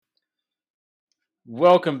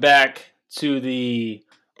Welcome back to the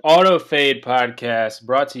Auto Fade podcast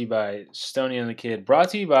brought to you by Stoney and the Kid.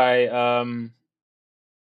 Brought to you by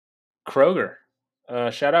Kroger.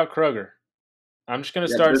 Shout out Kroger. I'm just gonna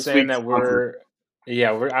Yeah, start this saying week's that sponsor.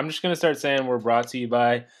 I'm just gonna start saying we're brought to you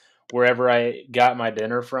by wherever I got my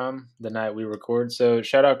dinner from the night we record. So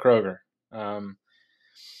shout out Kroger. Um,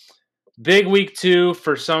 Big week 2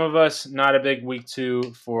 for some of us, not a big week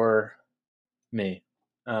 2 for me.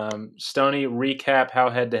 Stoney, recap how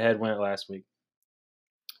head to head went last week.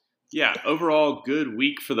 Yeah, overall good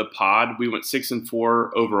week for the pod. We went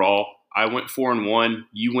 6-4 overall. I went 4-1.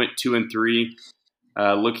 You went 2-3.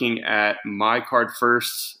 Looking at my card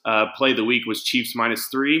first, play of the week was Chiefs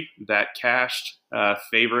 -3. That cashed.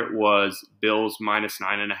 Favorite was Bills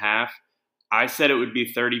 -9.5. I said it would be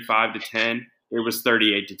 35-10. It was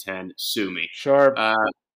 38-10. Sue me. Sharp. Uh,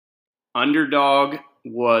 Underdog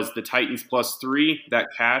was the Titans +3. That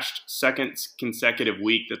cashed. Second consecutive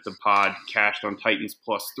week that the pod cashed on Titans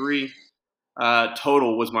 +3.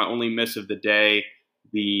 Total was my only miss of the day.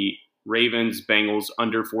 The Ravens Bengals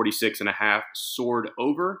under 46.5 soared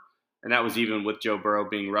over, and that was even with Joe Burrow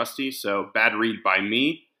being rusty. So bad read by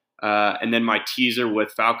me. And then my teaser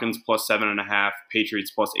with Falcons +7.5,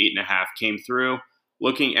 Patriots +8.5 came through.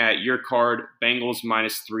 Looking at your card, Bengals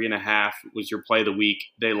 -3.5 was your play of the week.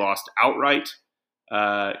 They lost outright.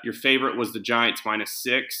 Your favorite was the Giants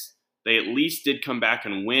 -6. They at least did come back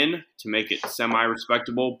and win to make it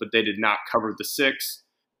semi-respectable, but they did not cover the 6.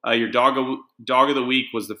 Your dog of the week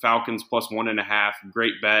was the Falcons +1.5.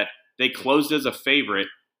 Great bet. They closed as a favorite,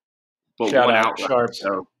 but Shout won out, outright. Sharps.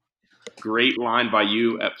 So great line by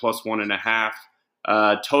you at +1.5.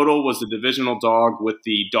 Total was the divisional dog with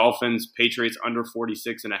the Dolphins, Patriots under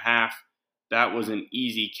 46.5. That was an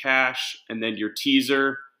easy cash. And then your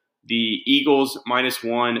teaser, the Eagles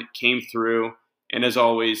 -1 came through. And as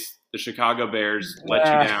always, the Chicago Bears let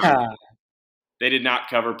you down. They did not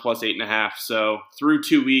cover +8.5. So through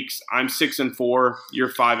 2 weeks, I'm 6-4. You're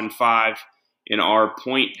 5-5 in our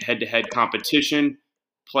point head-to-head competition.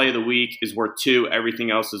 Play of the week is worth 2.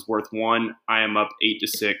 Everything else is worth 1. I am up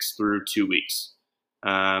 8-6 through 2 weeks.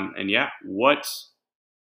 And yeah,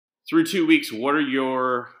 through 2 weeks? What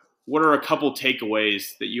are a couple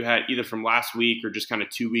takeaways that you had either from last week or just kind of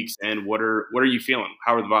 2 weeks in? What are you feeling?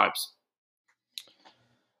 How are the vibes?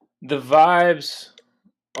 The vibes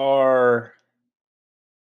are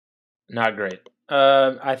not great.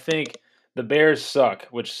 I think the Bears suck,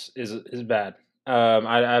 which is bad.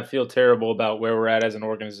 I feel terrible about where we're at as an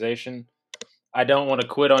organization. I don't want to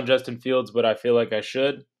quit on Justin Fields, but I feel like I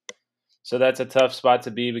should. So that's a tough spot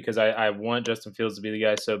to be because I want Justin Fields to be the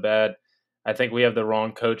guy so bad. I think we have the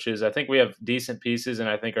wrong coaches. I think we have decent pieces, and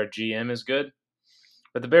I think our GM is good.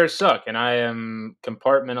 But the Bears suck, and I am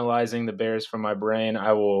compartmentalizing the Bears from my brain.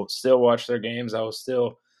 I will still watch their games. I will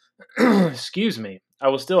still, excuse me, I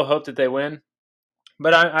will still hope that they win.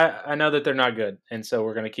 But I know that they're not good, and so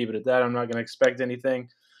we're going to keep it at that. I'm not going to expect anything.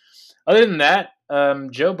 Other than that,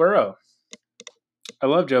 Joe Burrow. I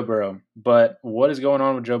love Joe Burrow, but what is going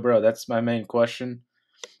on with Joe Burrow? That's my main question.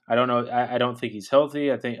 I don't know. I don't think he's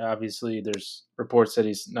healthy. I think obviously there's reports that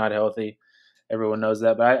he's not healthy. Everyone knows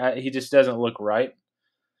that, but he just doesn't look right.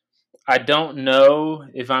 I don't know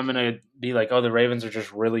if I'm going to be like, oh, the Ravens are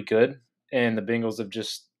just really good, and the Bengals have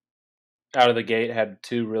just out of the gate had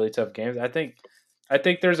 2 really tough games. I think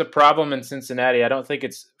there's a problem in Cincinnati. I don't think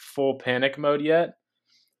it's full panic mode yet,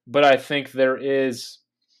 but I think there is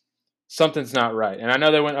something's not right. And I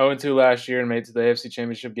know they went 0-2 last year and made it to the AFC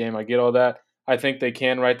Championship game. I get all that. I think they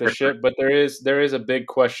can right the ship, but there is a big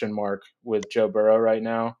question mark with Joe Burrow right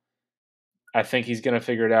now. I think he's going to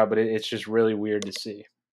figure it out, but it's just really weird to see.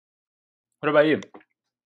 What about you?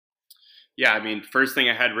 Yeah, I mean, first thing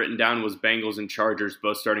I had written down was Bengals and Chargers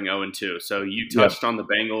both starting 0-2. So you touched on the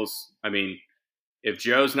Bengals. I mean, if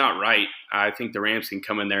Joe's not right, I think the Rams can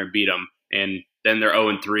come in there and beat them, and then they're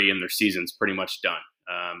 0-3 and their season's pretty much done.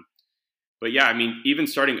 But yeah, I mean, even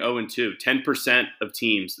starting 0-2, 10% of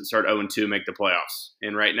teams that start 0-2 make the playoffs.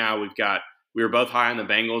 And right now we were both high on the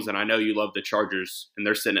Bengals, and I know you love the Chargers, and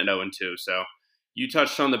they're sitting at 0-2. So you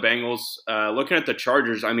touched on the Bengals. Looking at the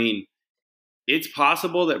Chargers, I mean, it's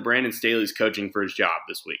possible that Brandon Staley's coaching for his job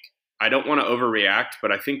this week. I don't want to overreact,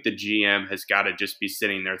 but I think the GM has got to just be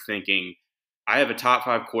sitting there thinking, I have a top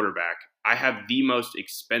 5 quarterback. I have the most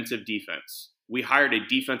expensive defense. We hired a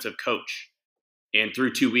defensive coach. And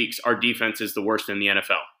through 2 weeks, our defense is the worst in the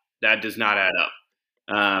NFL. That does not add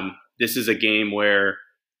up. This is a game where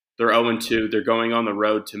they're 0-2. They're going on the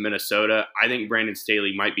road to Minnesota. I think Brandon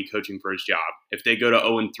Staley might be coaching for his job. If they go to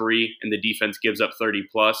 0-3 and the defense gives up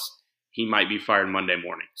 30-plus, he might be fired Monday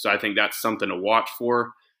morning. So I think that's something to watch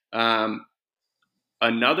for.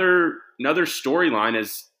 Another storyline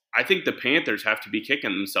is I think the Panthers have to be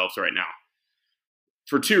kicking themselves right now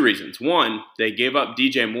for two reasons. One, they gave up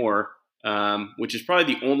DJ Moore, which is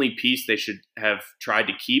probably the only piece they should have tried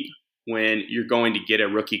to keep when you're going to get a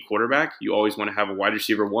rookie quarterback. You always want to have a wide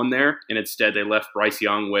receiver one there, and instead they left Bryce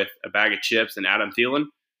Young with a bag of chips and Adam Thielen,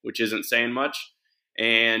 which isn't saying much.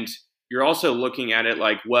 And you're also looking at it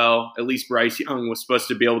like, well, at least Bryce Young was supposed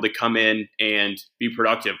to be able to come in and be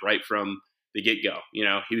productive right from the get-go.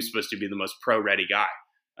 He was supposed to be the most pro-ready guy.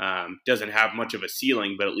 Doesn't have much of a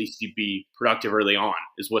ceiling, but at least he'd be productive early on,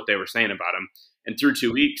 is what they were saying about him. And through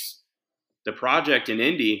 2 weeks, the project in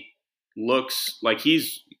Indy looks like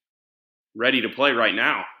he's ready to play right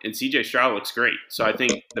now, and CJ Stroud looks great. So I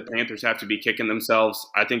think the Panthers have to be kicking themselves.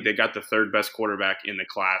 I think they got the third best quarterback in the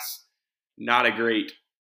class. Not a great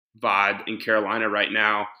vibe in Carolina right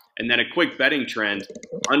now. And then a quick betting trend.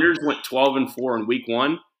 Unders went 12-4 in week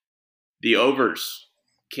 1. The overs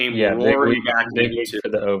came roaring back in big week week 2. for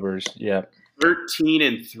the overs. Yeah.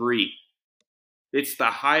 13-3. It's the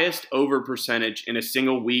highest over percentage in a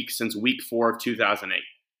single week since week 4 of 2008.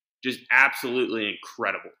 Just absolutely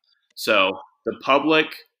incredible. So the public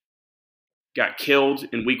got killed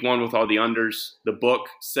in week 1 with all the unders. The book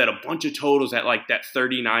set a bunch of totals at like that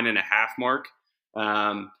 39.5 mark,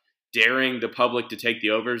 daring the public to take the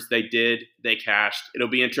overs. They did. They cashed. It'll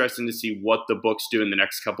be interesting to see what the books do in the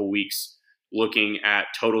next couple weeks looking at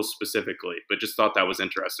totals specifically, but just thought that was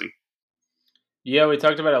interesting. Yeah, we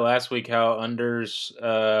talked about it last week, how unders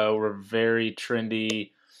were very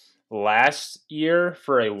trendy last year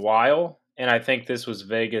for a while. And I think this was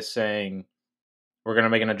Vegas saying we're going to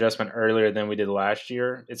make an adjustment earlier than we did last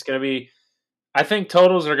year. It's going to be, I think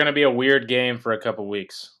totals are going to be a weird game for a couple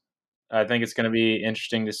weeks. I think it's going to be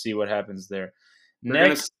interesting to see what happens there.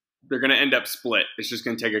 They're gonna end up split. It's just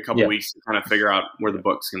gonna take a couple weeks to kind of figure out where the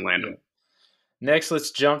books can land them. Next,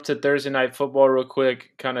 let's jump to Thursday Night Football real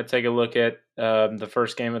quick. Kind of take a look at the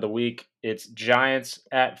first game of the week. It's Giants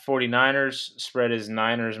at 49ers. Spread is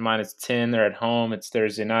Niners -10. They're at home. It's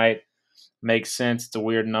Thursday night. Makes sense. It's a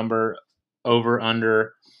weird number. Over,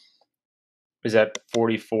 under is at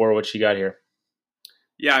 44. What you got here?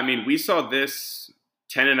 Yeah, I mean, we saw this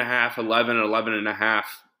 10.5, 11, 11.5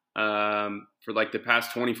 for like the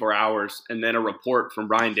past 24 hours. And then a report from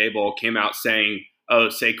Brian Daboll came out saying, oh,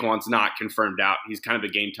 Saquon's not confirmed out. He's kind of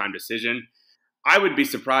a game time decision. I would be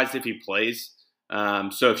surprised if he plays.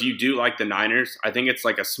 So if you do like the Niners, I think it's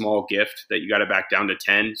like a small gift that you got to back down to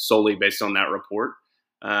 10 solely based on that report.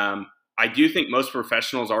 I do think most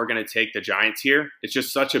professionals are going to take the Giants here. It's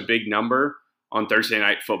just such a big number on Thursday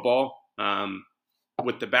Night Football.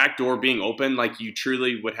 With the back door being open, like you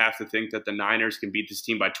truly would have to think that the Niners can beat this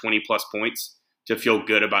team by 20 plus points to feel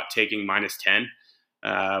good about taking -10.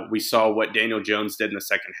 We saw what Daniel Jones did in the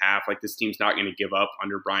second half. Like this team's not going to give up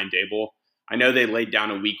under Brian Daboll. I know they laid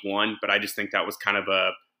down in week 1, but I just think that was kind of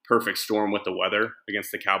a perfect storm with the weather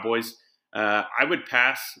against the Cowboys. I would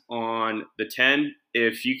pass on the 10.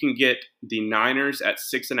 If you can get the Niners at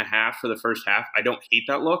 6.5 for the first half, I don't hate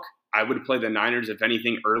that look. I would play the Niners, if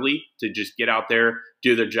anything, early to just get out there,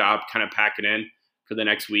 do their job, kind of pack it in for the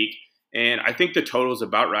next week. And I think the total is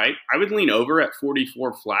about right. I would lean over at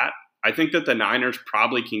 44 flat. I think that the Niners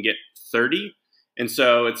probably can get 30. And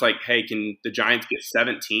so it's like, hey, can the Giants get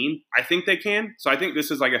 17? I think they can. So I think this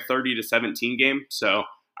is like a 30-17 game. So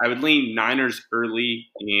I would lean Niners early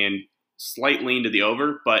and slight lean to the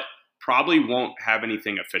over, but probably won't have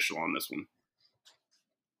anything official on this one.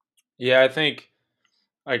 Yeah, I think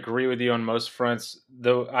I agree with you on most fronts.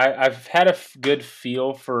 Though I've had a good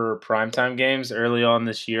feel for primetime games early on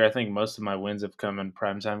this year. I think most of my wins have come in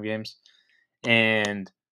primetime games.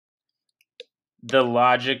 And the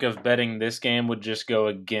logic of betting this game would just go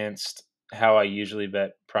against how I usually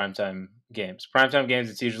bet primetime games. Primetime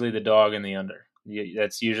games, it's usually the dog and the under.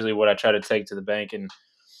 That's usually what I try to take to the bank. And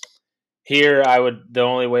here, the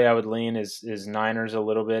only way I would lean is Niners a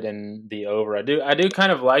little bit and the over. I do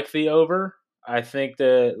kind of like the over. I think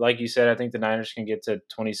like you said, I think the Niners can get to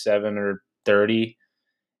 27 or 30,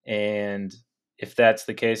 and if that's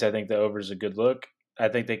the case, I think the over is a good look. I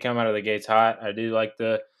think they come out of the gates hot. I do like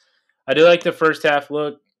the first half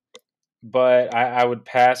look, but I would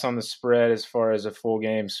pass on the spread as far as a full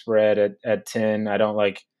game spread at 10. I don't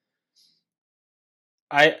like.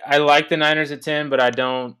 I like the Niners at 10, but I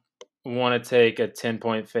don't want to take a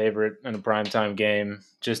 10-point favorite in a primetime game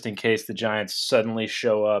just in case the Giants suddenly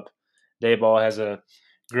show up. Dayball has a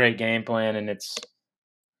great game plan, and it's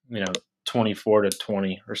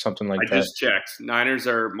 24-20 or something like that. I just checked. Niners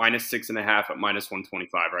are -6.5 at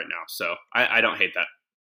 -125 right now, so I don't hate that.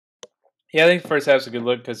 Yeah, I think the first half's a good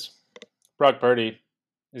look because Brock Purdy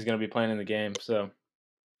is going to be playing in the game. So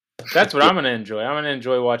That's what I'm gonna enjoy. I'm gonna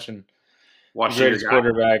enjoy watching the Watching your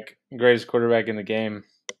guy. greatest quarterback in the game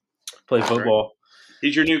play That's right. football.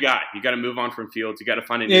 He's your new guy. You got to move on from Fields. You got to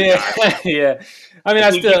find a new Yeah, guy. yeah. I mean,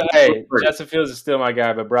 I think you can go Purdy. Justin Fields is still my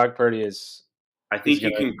guy, but Brock Purdy I is think you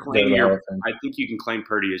gonna can go to claim the Hall your. of Fame. I think you can claim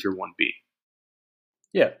Purdy as your 1B.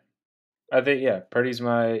 Yeah, I think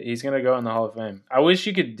he's gonna go in the Hall of Fame. I wish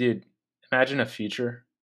you could imagine a future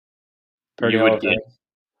Purdy You Hall would of get Fame.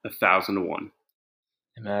 1,000 to 1.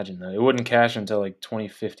 Imagine that. It wouldn't cash until like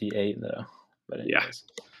 2058 though. But Yeah. anyways.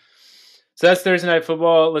 So that's Thursday Night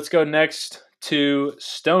Football. Let's go next to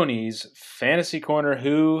Stoney's Fantasy Corner.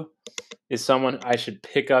 Who is someone I should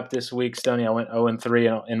pick up this week? Stoney, I went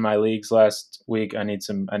 0-3 in my leagues last week. I need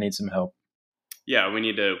some help. Yeah, we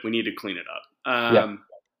need to clean it up. Yeah.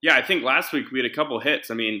 Yeah, I think last week we had a couple hits.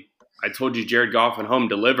 I mean, I told you Jared Goff at home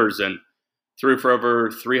delivers and threw for over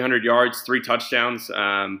 300 yards, 3 touchdowns.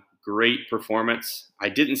 Great performance. I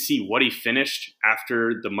didn't see what he finished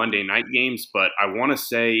after the Monday night games, but I want to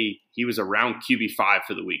say he was around QB5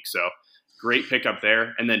 for the week. So great pickup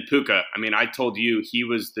there. And then Puka. I mean, I told you he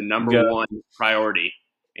was the number Go. 1 priority.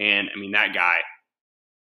 And I mean, that guy,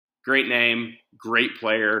 great name, great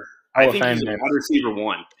player. I Hall of think Fame he's a man. wide receiver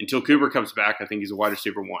 1. Until Cooper comes back, I think he's a wide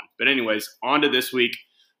receiver 1. But anyways, on to this week.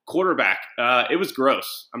 Quarterback, it was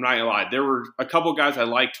gross. I'm not going to lie. There were a couple guys I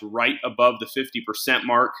liked right above the 50%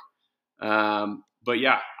 mark. But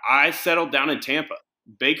yeah, I settled down in Tampa.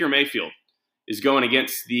 Baker Mayfield is going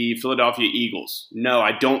against the Philadelphia Eagles. No,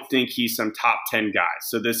 I don't think he's some top 10 guy.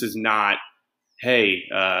 So this is not, hey,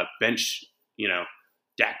 bench,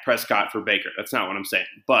 Dak Prescott for Baker. That's not what I'm saying.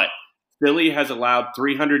 But Philly has allowed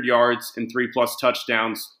 300 yards and 3+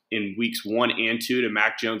 touchdowns in weeks 1 and 2 to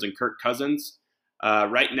Mac Jones and Kirk Cousins.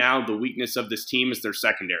 Right now, the weakness of this team is their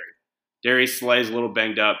secondary. Darius Slay's a little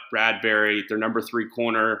banged up. Bradbury, their number 3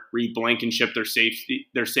 corner. Reed Blankenship, their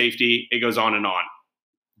safety. It goes on and on.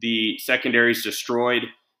 The secondary's destroyed.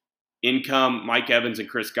 Income, Mike Evans and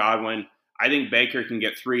Chris Godwin. I think Baker can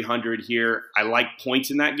get 300 here. I like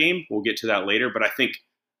points in that game. We'll get to that later, but I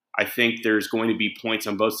think there's going to be points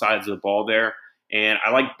on both sides of the ball there. And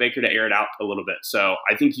I like Baker to air it out a little bit. So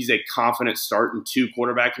I think he's a confident start in 2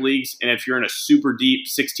 quarterback leagues. And if you're in a super deep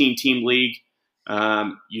 16-team league,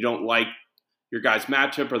 you don't like your guy's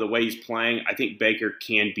matchup or the way he's playing, I think Baker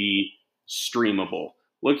can be streamable.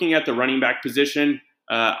 Looking at the running back position,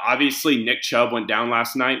 obviously Nick Chubb went down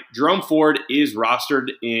last night. Jerome Ford is rostered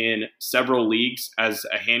in several leagues as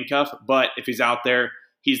a handcuff, but if he's out there,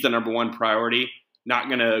 he's the number 1 priority. Not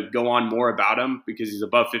going to go on more about him because he's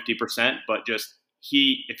above 50%, but just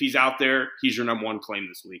if he's out there, he's your number 1 claim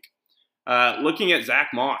this week. Looking at Zach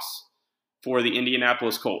Moss for the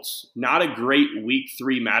Indianapolis Colts. Not a great week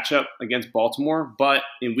 3 matchup against Baltimore, but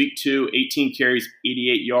in week 2, 18 carries,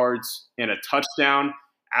 88 yards, and a touchdown.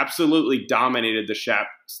 Absolutely dominated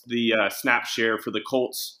the snap share for the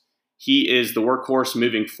Colts. He is the workhorse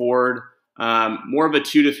moving forward. More of a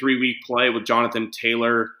 2 to 3 week play with Jonathan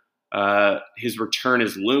Taylor. His return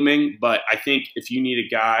is looming, but I think if you need a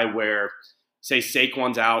guy where, say,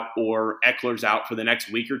 Saquon's out or Eckler's out for the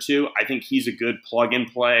next week or 2, I think he's a good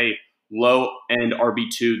plug-and-play, low-end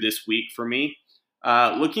RB2 this week for me.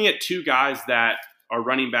 Looking at 2 guys that are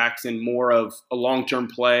running backs in more of a long-term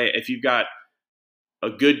play, if you've got a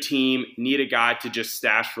good team, need a guy to just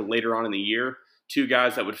stash for later on in the year, 2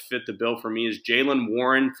 guys that would fit the bill for me is Jaylen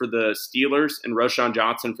Warren for the Steelers and Roschon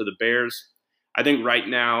Johnson for the Bears. I think right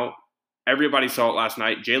now, everybody saw it last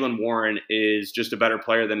night, Jaylen Warren is just a better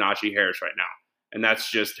player than Najee Harris right now. And that's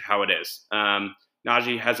just how it is.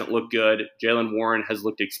 Najee hasn't looked good. Jaylen Warren has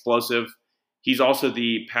looked explosive. He's also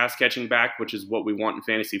the pass-catching back, which is what we want in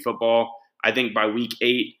fantasy football. I think by week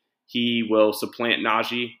 8, he will supplant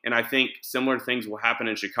Najee. And I think similar things will happen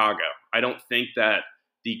in Chicago. I don't think that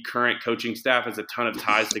the current coaching staff has a ton of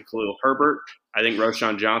ties to Khalil Herbert. I think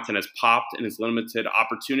Roschon Johnson has popped in his limited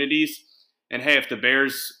opportunities. And hey, if the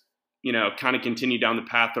Bears, kind of continue down the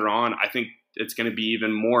path they're on, I think it's going to be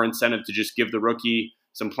even more incentive to just give the rookie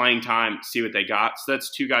some playing time, see what they got. So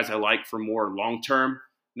that's 2 guys I like for more long-term,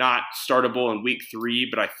 not startable in week 3,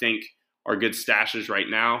 but I think are good stashes right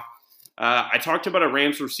now. I talked about a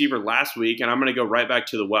Rams receiver last week, and I'm going to go right back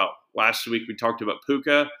to the well. Last week we talked about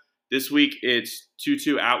Puka. This week it's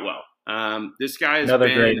Tutu Atwell. This guy has Another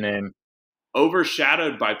been great name.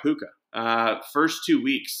 Overshadowed by Puka. First 2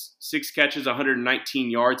 weeks, 6 catches,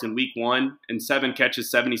 119 yards in week 1, and 7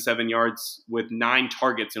 catches, 77 yards with 9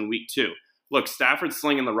 targets in week 2. Look, Stafford's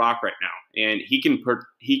slinging the rock right now, and he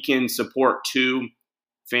can support 2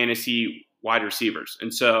 fantasy wide receivers.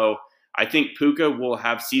 And so I think Puka will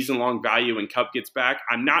have season-long value when Kupp gets back.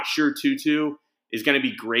 I'm not sure Tutu is going to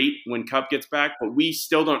be great when Kupp gets back, but we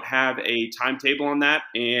still don't have a timetable on that.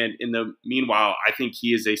 And in the meanwhile, I think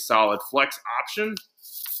he is a solid flex option.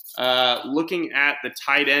 Looking at the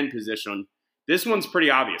tight end position, this one's pretty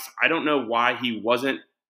obvious. I don't know why he wasn't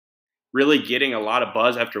really getting a lot of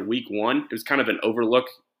buzz after week one. It was kind of an overlook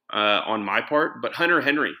on my part, but Hunter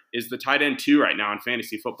Henry is the tight end 2 right now in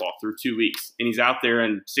fantasy football through 2 weeks, and he's out there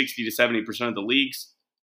in 60 to 70% of the leagues.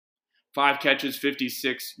 5 catches,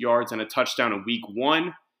 56 yards, and a touchdown in week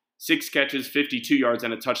 1. 6 catches, 52 yards,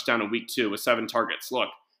 and a touchdown in week 2 with 7 targets. Look,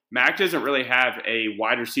 Mac doesn't really have a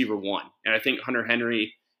wide receiver 1, and I think Hunter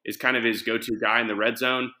Henry is kind of his go-to guy in the red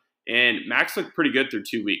zone. And Max looked pretty good through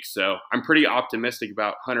 2 weeks, so I'm pretty optimistic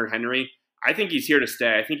about Hunter Henry. I think he's here to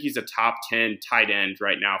stay. I think he's a top 10 tight end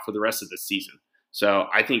right now for the rest of the season. So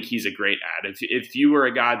I think he's a great add. If you were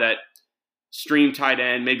a guy that streamed tight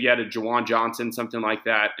end, maybe you had a Jawan Johnson, something like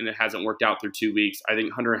that, and it hasn't worked out through 2 weeks, I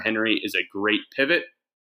think Hunter Henry is a great pivot.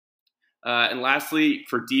 And lastly,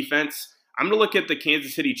 for defense, I'm going to look at the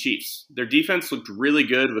Kansas City Chiefs. Their defense looked really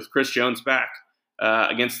good with Chris Jones back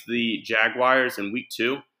against the Jaguars in week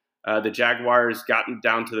 2. The Jaguars got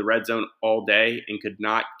down to the red zone all day and could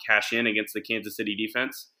not cash in against the Kansas City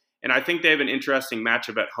defense. And I think they have an interesting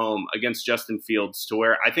matchup at home against Justin Fields, to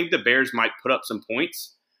where I think the Bears might put up some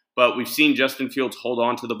points, but we've seen Justin Fields hold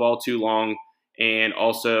on to the ball too long and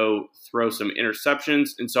also throw some interceptions.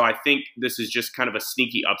 And so I think this is just kind of a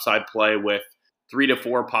sneaky upside play with 3 to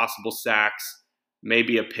 4 possible sacks,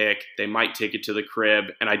 maybe a pick. They might take it to the crib,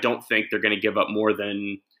 and I don't think they're going to give up more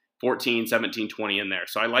than 14, 17, 20 in there.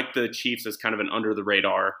 So I like the Chiefs as kind of an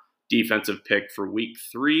under-the-radar defensive pick for week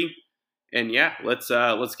 3. And yeah, let's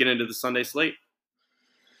get into the Sunday slate.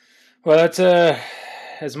 Well, that's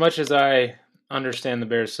as much as I understand the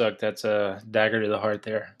Bears suck, that's a dagger to the heart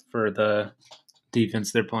there for the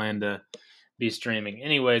defense they're playing to be streaming.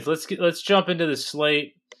 Anyways, let's jump into the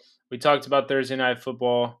slate. We talked about Thursday Night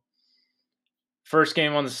Football. First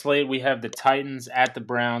game on the slate, we have the Titans at the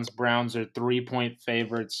Browns. Browns are 3-point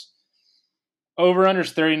favorites.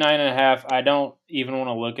 Over-under's 39.5. I don't even want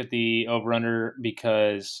to look at the over-under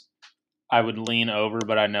because I would lean over,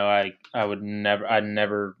 but I know I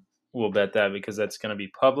never will bet that because that's going to be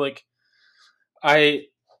public. I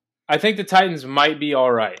think the Titans might be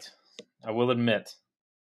all right. I will admit.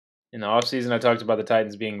 In the offseason, I talked about the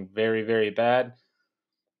Titans being very, very bad,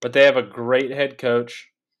 but they have a great head coach.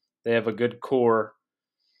 They have a good core,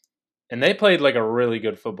 and they played like a really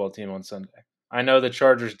good football team on Sunday. I know the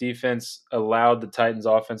Chargers defense allowed the Titans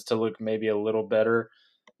offense to look maybe a little better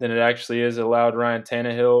than it actually is. It allowed Ryan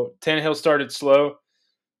Tannehill. Tannehill started slow,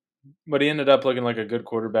 but he ended up looking like a good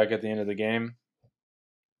quarterback at the end of the game.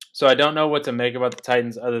 So I don't know what to make about the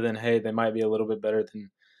Titans other than, hey, they might be a little bit better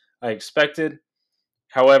than I expected.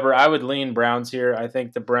 However, I would lean Browns here. I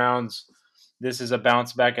think the Browns, this is a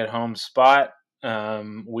bounce back at home spot.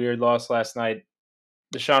 Weird loss last night.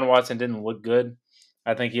 Deshaun Watson didn't look good.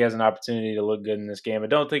 I think he has an opportunity to look good in this game. I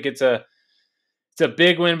don't think it's a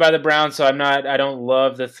big win by the Browns, so I don't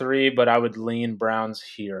love the 3, but I would lean Browns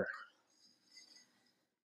here.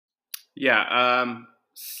 Yeah,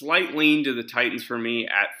 slight lean to the Titans for me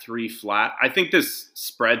at 3 flat. I think this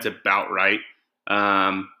spread's about right.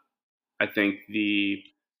 I think the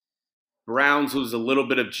Browns lose a little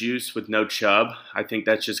bit of juice with no Chubb. I think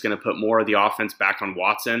that's just going to put more of the offense back on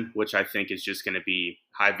Watson, which I think is just going to be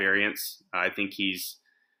high variance. I think he's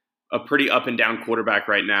a pretty up and down quarterback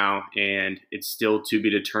right now, and it's still to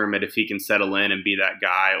be determined if he can settle in and be that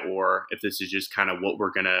guy, or if this is just kind of what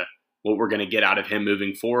we're gonna get out of him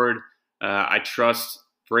moving forward. I trust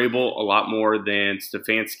Vrabel a lot more than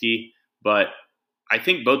Stefanski, but I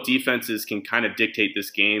think both defenses can kind of dictate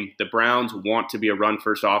this game. The Browns want to be a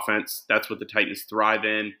run-first offense. That's what the Titans thrive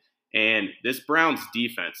in. And this Browns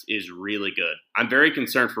defense is really good. I'm very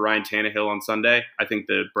concerned for Ryan Tannehill on Sunday. I think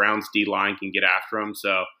the Browns D-line can get after him.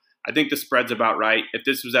 So I think the spread's about right. If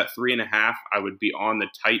this was at 3.5, I would be on the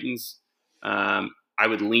Titans. I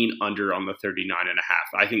would lean under on the 39.5.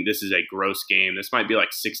 I think this is a gross game. This might be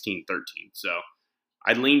like 16-13. So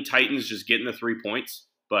I'd lean Titans just getting the 3 points,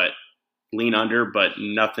 but lean under, but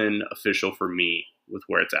nothing official for me with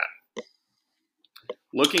where it's at.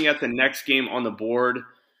 Looking at the next game on the board,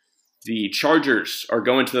 the Chargers are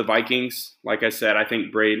going to the Vikings. Like I said, I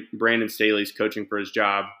think Brandon Staley's coaching for his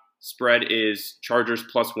job. Spread is Chargers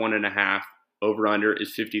plus 1.5. Over-under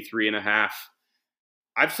is 53.5.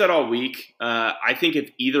 I've said all week, I think if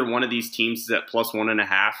either one of these teams is at plus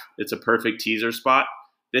 1.5, it's a perfect teaser spot.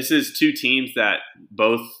 This is 2 teams that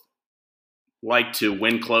both like to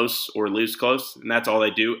win close or lose close, and that's all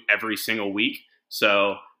they do every single week.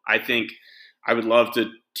 So I think I would love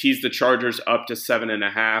to tease the Chargers up to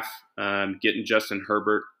 7.5, getting Justin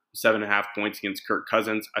Herbert 7.5 points against Kirk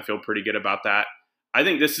Cousins. I feel pretty good about that. I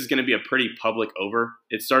think this is going to be a pretty public over.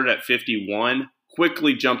 It started at 51,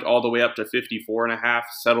 quickly jumped all the way up to 54.5,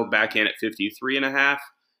 settled back in at 53.5.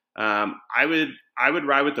 I would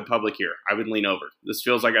ride with the public here. I would lean over. This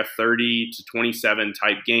feels like a 30-27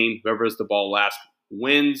 type game. Whoever has the ball last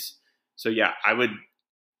wins. So yeah, I would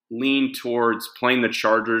lean towards playing the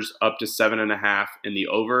Chargers up to 7.5 in the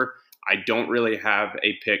over. I don't really have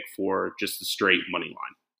a pick for just the straight money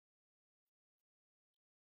line.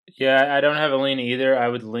 Yeah, I don't have a lean either. I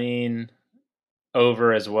would lean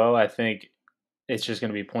over as well. I think it's just going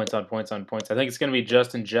to be points on points on points. I think it's going to be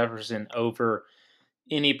Justin Jefferson over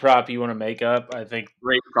any prop you want to make up. I think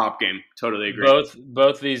Great prop game. Totally agree.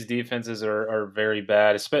 both these defenses are very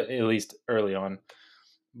bad, at least early on.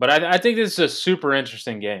 But I think this is a super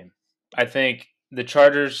interesting game. I think the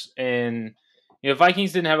Chargers and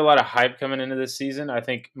Vikings didn't have a lot of hype coming into this season. I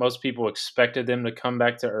think most people expected them to come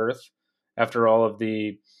back to earth after all of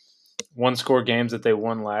the one-score games that they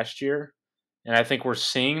won last year. And I think we're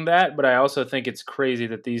seeing that, but I also think it's crazy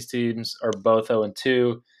that these teams are both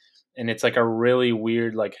 0-2, and it's like a really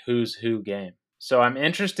weird like who's who game. So I'm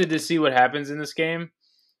interested to see what happens in this game.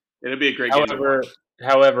 It'll be a great game to watch.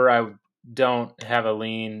 However, I don't have a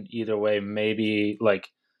lean either way. Maybe like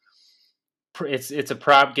it's a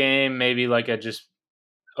prop game, maybe like a just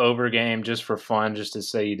over game just for fun, just to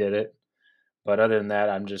say you did it. But other than that,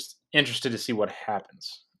 I'm just interested to see what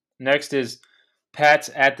happens. Next is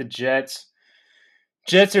Pats at the Jets.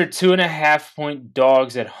 Jets are 2.5-point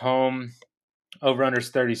dogs at home. Over under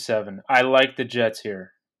 37. I like the Jets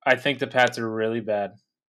here. I think the Pats are really bad.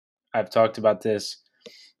 I've talked about this.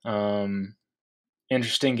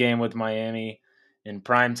 Interesting game with Miami in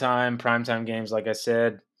primetime. Primetime games, like I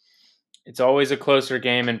said, it's always a closer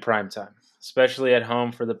game in primetime, especially at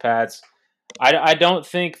home for the Pats. I don't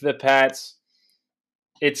think the Pats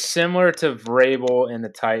 – it's similar to Vrabel and the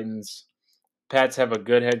Titans. Pats have a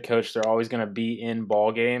good head coach. They're always going to be in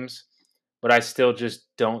ball games, but I still just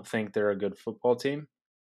don't think they're a good football team.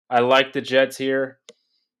 I like the Jets here.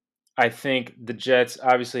 I think the Jets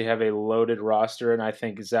obviously have a loaded roster, and I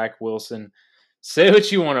think Zach Wilson – say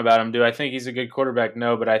what you want about him. Do I think he's a good quarterback?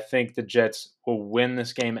 No, but I think the Jets will win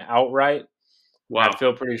this game outright. Wow. I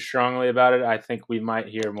feel pretty strongly about it. I think we might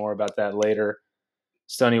hear more about that later.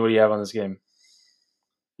 Stoney, what do you have on this game?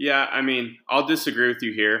 Yeah, I mean, I'll disagree with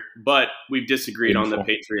you here, but we've disagreed on the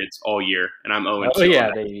Patriots all year, and I'm 0-2. Oh, yeah,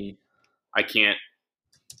 baby. I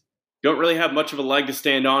don't really have much of a leg to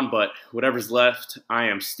stand on, but whatever's left, I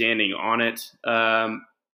am standing on it.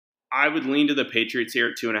 I would lean to the Patriots here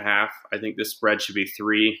at 2.5. I think the spread should be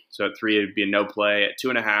 3. So at 3, it would be a no play. At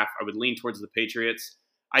 2.5, I would lean towards the Patriots.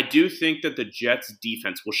 I do think that the Jets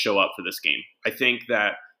defense will show up for this game. I think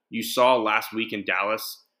that you saw last week in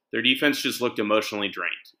Dallas, their defense just looked emotionally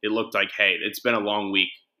drained. It looked like, hey, it's been a long week,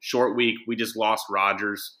 short week. We just lost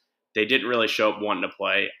Rodgers. They didn't really show up wanting to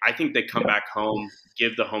play. I think they come back home,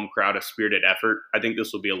 give the home crowd a spirited effort. I think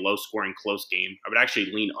this will be a low-scoring, close game. I would actually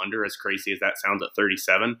lean under, as crazy as that sounds, at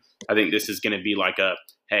 37. I think this is going to be like a,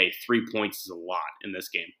 hey, 3 points is a lot in this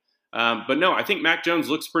game. But no, I think Mac Jones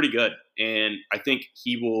looks pretty good, and I think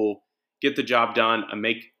he will get the job done and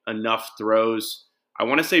make enough throws. I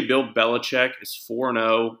want to say Bill Belichick is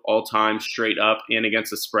 4-0 all-time straight up and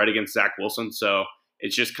against the spread against Zach Wilson. So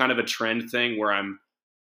it's just kind of a trend thing where I'm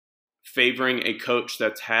favoring a coach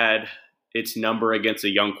that's had its number against a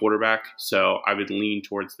young quarterback. So I would lean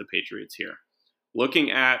towards the Patriots here. Looking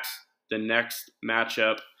at the next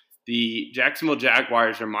matchup, the Jacksonville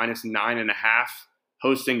Jaguars are minus 9.5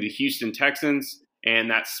 hosting the Houston Texans, and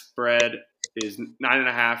that spread is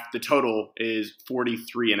 9.5. The total is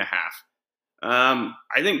 43.5. I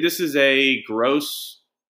think this is a gross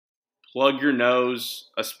plug your nose,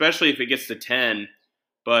 especially if it gets to 10,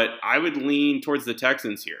 but I would lean towards the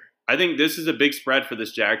Texans here. I think this is a big spread for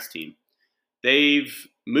this Jags team. They've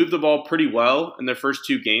moved the ball pretty well in their first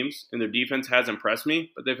 2 games, and their defense has impressed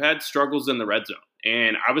me, but they've had struggles in the red zone.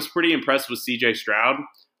 And I was pretty impressed with C.J. Stroud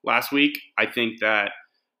last week. I think that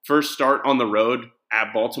first start on the road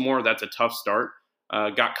at Baltimore, that's a tough start.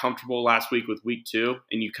 Got comfortable last week with week 2,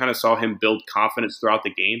 and you kind of saw him build confidence throughout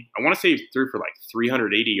the game. I want to say he threw for like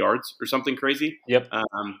 380 yards or something crazy. Yep.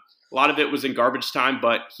 A lot of it was in garbage time,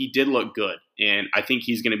 but he did look good, and I think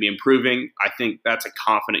he's going to be improving. I think that's a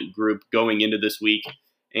confident group going into this week,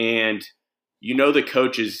 and the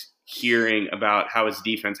coach is hearing about how his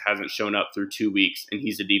defense hasn't shown up through 2 weeks, and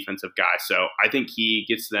he's a defensive guy. So I think he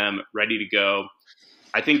gets them ready to go.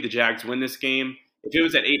 I think the Jags win this game, If it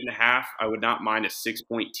was at 8.5, I would not mind a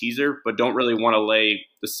 6-point teaser, but don't really want to lay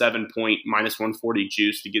the 7-point minus 140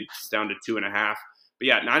 juice to get this down to 2.5. But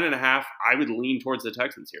yeah, 9.5, I would lean towards the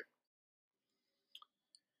Texans here.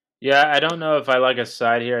 Yeah, I don't know if I like a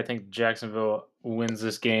side here. I think Jacksonville wins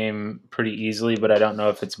this game pretty easily, but I don't know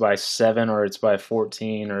if it's by 7 or it's by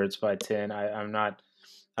 14 or it's by 10. I'm not.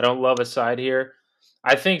 I don't love a side here.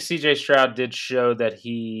 I think C.J. Stroud did show that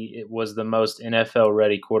he was the most NFL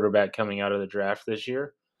ready quarterback coming out of the draft this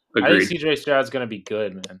year. I think Agreed. C.J. Stroud's going to be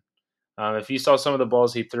good, man. If you saw some of the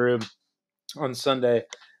balls he threw on Sunday,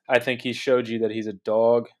 I think he showed you that he's a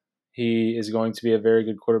dog. He is going to be a very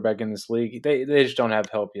good quarterback in this league. They just don't have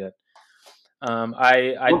help yet.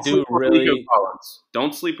 I Don't sleep do on Nico really. Collins.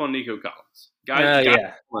 Don't sleep on Nico Collins. Guys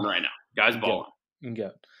Yeah, balling right now. Guys go, balling.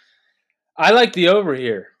 go. I like the over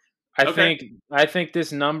here. I Okay, think I think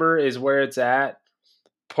this number is where it's at,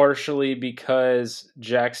 partially because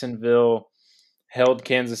Jacksonville held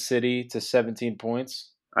Kansas City to 17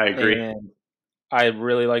 points, I agree. and I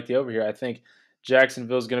really like the over here. I think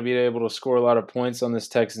Jacksonville is going to be able to score a lot of points on this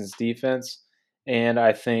Texans defense, and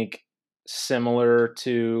I think similar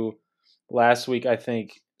to last week, I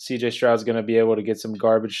think CJ Stroud's going to be able to get some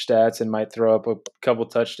garbage stats and might throw up a couple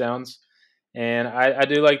touchdowns. And I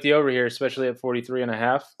do like the over here, especially at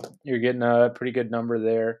 43.5. You're getting a pretty good number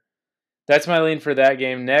there. That's my lean for that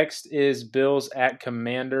game. Next is Bills at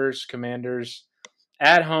Commanders. Commanders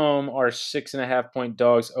at home are 6.5 point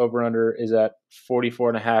dogs. Over under is at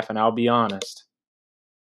 44.5. And I'll be honest,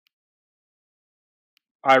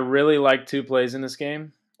 I really like two plays in this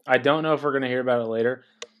game. I don't know if we're going to hear about it later.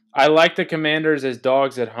 I like the Commanders as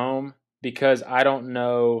dogs at home because I don't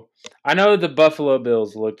know. I know the Buffalo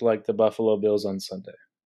Bills looked like the Buffalo Bills on Sunday.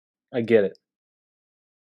 I get it.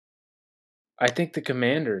 I think the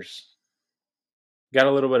Commanders got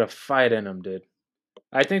a little bit of fight in them, dude.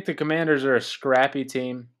 I think the Commanders are a scrappy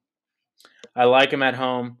team. I like them at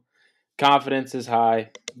home. Confidence is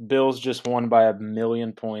high. Bills just won by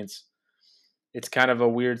 1,000,000 points. It's kind of a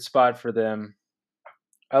weird spot for them.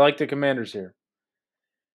 I like the Commanders here.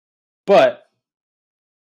 But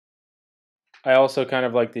I also kind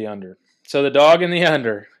of like the under. So the dog and the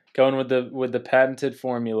under, going with the patented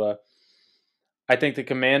formula. I think the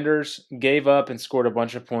Commanders gave up and scored a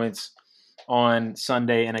bunch of points on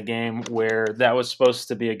Sunday in a game where that was supposed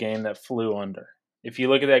to be a game that flew under. If you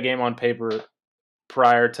look at that game on paper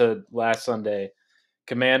prior to last Sunday,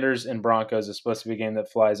 Commanders and Broncos is supposed to be a game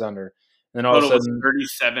that flies under. And then all of a Total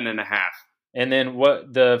was sudden, 37.5. and then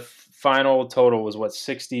what the final total was what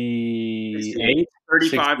 68?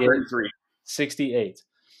 35, 68? 33. 68.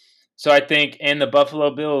 So I think, and the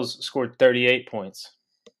Buffalo Bills scored 38 points.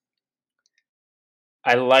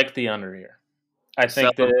 I like the under here. I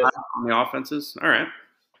Sell think that, on the offenses. All right.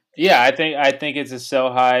 yeah, I think it's a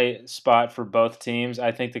sell high spot for both teams.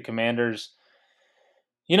 I think the Commanders,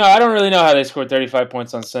 I don't really know how they scored 35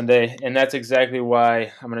 points on Sunday, and that's exactly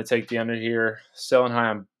why I'm going to take the under here. Selling high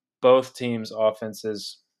on both teams'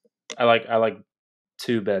 offenses. I like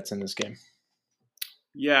two bets in this game.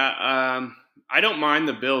 Yeah, I don't mind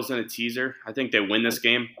the Bills in a teaser. I think they win this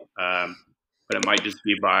game, but it might just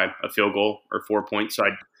be by a field goal or 4 points. So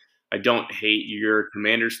I don't hate your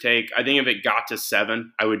Commanders take. I think if it got to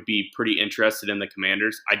 7, I would be pretty interested in the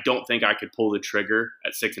Commanders. I don't think I could pull the trigger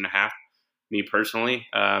at 6.5. Me personally,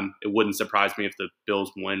 it wouldn't surprise me if the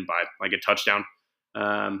Bills win by like a touchdown.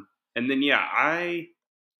 And then yeah, I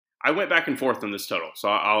went back and forth on this total, so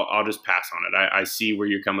I'll just pass on it. I see where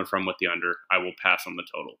you're coming from with the under. I will pass on the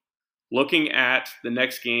total. Looking at the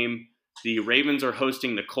next game, the Ravens are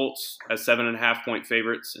hosting the Colts as 7.5 point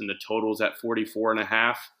favorites, and the total's at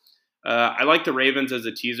 44.5. I like the Ravens as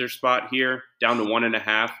a teaser spot here, down to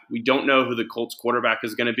 1.5. We don't know who the Colts quarterback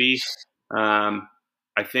is going to be. I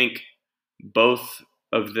think both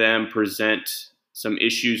of them present some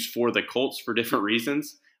issues for the Colts for different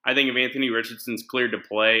reasons. I think if Anthony Richardson's cleared to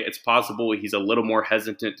play, it's possible he's a little more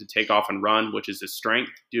hesitant to take off and run, which is his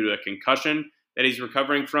strength, due to a concussion that he's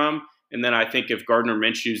recovering from. And then I think if Gardner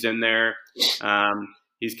Minshew's in there,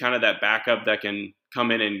 he's kind of that backup that can come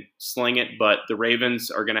in and sling it. But the Ravens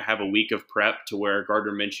are going to have a week of prep to where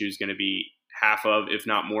Gardner Minshew is going to be half of, if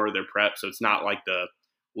not more, of their prep. So it's not like the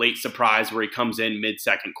late surprise where he comes in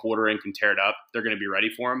mid-second quarter and can tear it up. They're going to be ready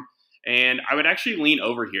for him. And I would actually lean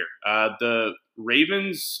over here. The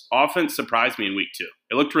Ravens offense surprised me in week 2.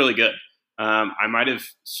 It looked really good. I might have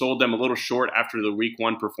sold them a little short after the week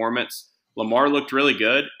 1 performance. Lamar looked really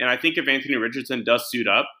good. And I think if Anthony Richardson does suit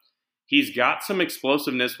up, he's got some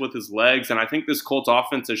explosiveness with his legs. And I think this Colts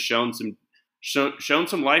offense has shown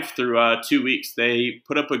some life through 2 weeks. They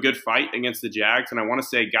put up a good fight against the Jags. And I want to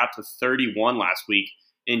say got to 31 last week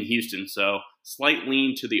in Houston. So slight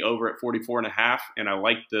lean to the over at 44.5, and I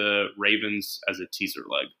like the Ravens as a teaser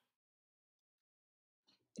leg.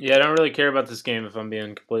 Yeah, I don't really care about this game if I'm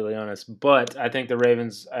being completely honest, but I think the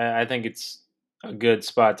Ravens. I think it's a good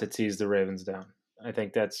spot to tease the Ravens down. I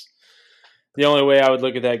think that's the only way I would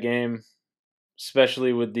look at that game,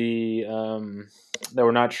 especially with the that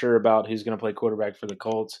we're not sure about who's going to play quarterback for the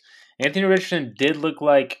Colts. Anthony Richardson did look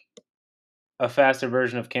like a faster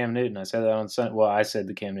version of Cam Newton. I said that on Sunday. Well, I said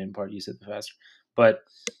the Cam Newton part. You said the faster, but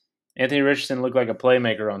Anthony Richardson looked like a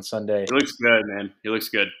playmaker on Sunday. He looks good, man. He looks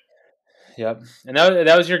good. Yep, and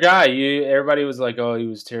that was your guy. Everybody was like, "Oh, he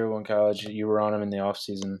was terrible in college." You were on him in the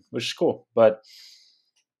offseason, which is cool. But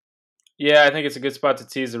yeah, I think it's a good spot to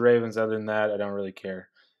tease the Ravens. Other than that, I don't really care.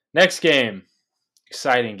 Next game,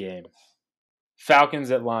 exciting game.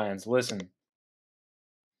 Falcons at Lions. Listen,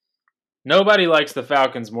 nobody likes the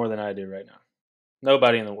Falcons more than I do right now.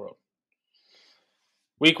 Nobody in the world.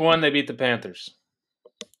 Week 1, they beat the Panthers.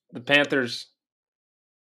 The Panthers,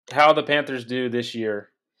 how the Panthers do this year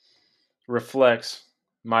reflects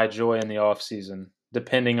my joy in the offseason,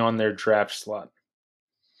 depending on their draft slot.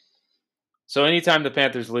 So anytime the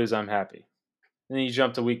Panthers lose, I'm happy. And then you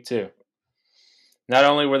jump to week 2. Not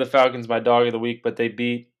only were the Falcons my dog of the week, but they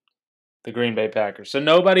beat the Green Bay Packers. So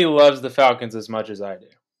nobody loves the Falcons as much as I do.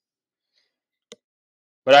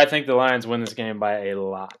 But I think the Lions win this game by a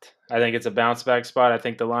lot. I think it's a bounce back spot. I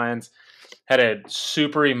think the Lions had a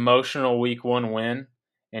super emotional week 1 win.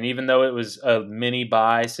 And even though it was a mini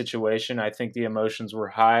bye situation, I think the emotions were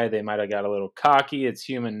high. They might have got a little cocky. It's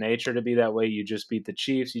human nature to be that way. You just beat the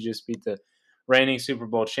Chiefs. You just beat the reigning Super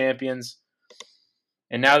Bowl champions.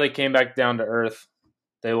 And now they came back down to earth.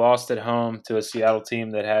 They lost at home to a Seattle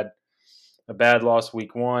team that had a bad loss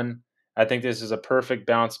week 1. I think this is a perfect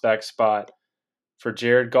bounce back spot for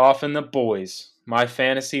Jared Goff and the boys, my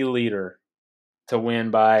fantasy leader, to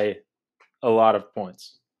win by a lot of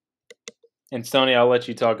points. And Stoney, I'll let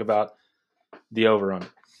you talk about the over-under.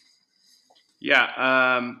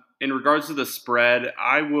 Yeah, in regards to the spread,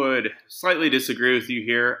 I would slightly disagree with you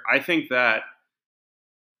here. I think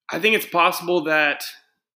it's possible that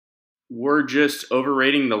we're just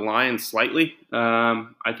overrating the Lions slightly.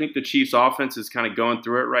 I think the Chiefs' offense is kind of going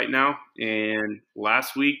through it right now. And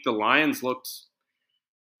last week, the Lions looked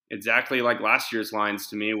exactly like last year's Lions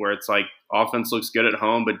to me, where it's like offense looks good at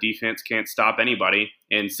home, but defense can't stop anybody.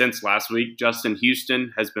 And since last week, Justin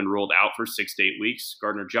Houston has been ruled out for 6 to 8 weeks.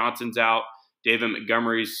 Gardner Johnson's out. David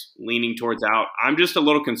Montgomery's leaning towards out. I'm just a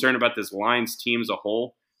little concerned about this Lions team as a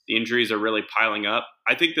whole. The injuries are really piling up.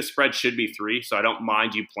 I think the spread should be 3, so I don't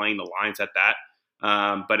mind you playing the Lions at that.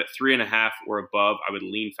 But at 3.5 or above, I would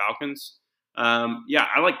lean Falcons. Yeah,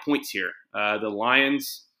 I like points here. The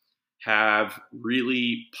Lions have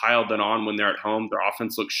really piled it on when they're at home. Their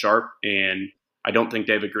offense looks sharp, and I don't think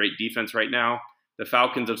they have a great defense right now. The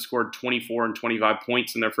Falcons have scored 24 and 25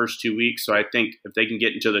 points in their first 2 weeks, so I think if they can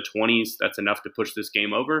get into the 20s, that's enough to push this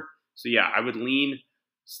game over. So yeah, I would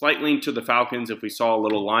slight lean to the Falcons if we saw a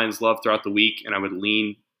little Lions love throughout the week, and I would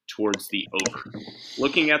lean towards the over.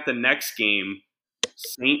 Looking at the next game,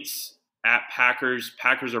 Saints at Packers.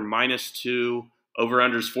 Packers are -2,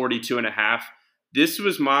 over-unders 42.5. This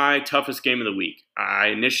was my toughest game of the week. I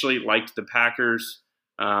initially liked the Packers,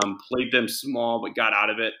 played them small, but got out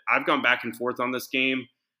of it. I've gone back and forth on this game.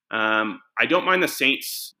 I don't mind the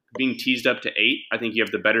Saints being teased up to 8. I think you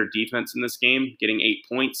have the better defense in this game, getting 8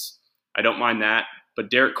 points. I don't mind that. But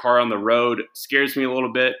Derek Carr on the road scares me a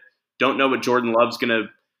little bit. Don't know what Jordan Love's going to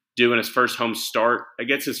do in his first home start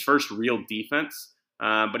against his first real defense.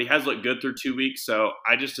 But he has looked good through 2 weeks, so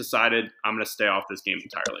I just decided I'm going to stay off this game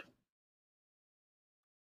entirely.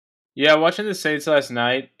 Yeah, watching the Saints last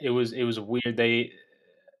night, it was weird.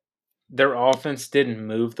 Their offense didn't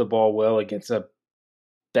move the ball well against a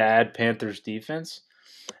bad Panthers defense.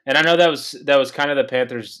 And I know that was kind of the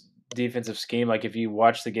Panthers defensive scheme. Like if you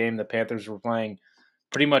watch the game, the Panthers were playing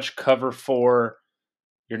pretty much cover 4.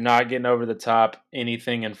 You're not getting over the top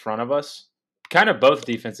anything in front of us. Kind of both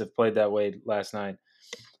defensive played that way last night.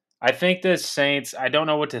 I think the Saints, I don't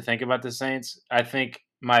know what to think about the Saints. I think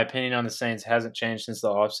my opinion on the Saints hasn't changed since the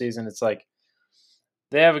offseason. It's like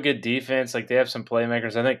they have a good defense. Like they have some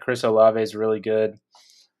playmakers. I think Chris Olave is really good.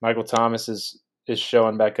 Michael Thomas is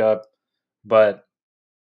showing back up, but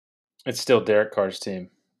it's still Derek Carr's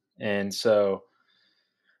team. And so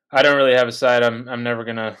I don't really have a side. I'm never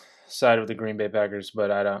gonna side with the Green Bay Packers,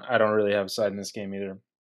 but I don't really have a side in this game either.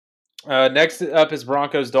 Next up is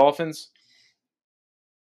Broncos Dolphins.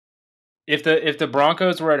 If the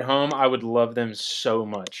Broncos were at home, I would love them so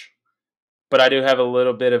much. But I do have a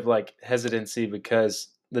little bit of like hesitancy because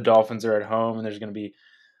the Dolphins are at home and there's going to be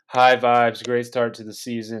high vibes, great start to the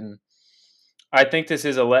season. I think this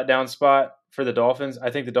is a letdown spot for the Dolphins.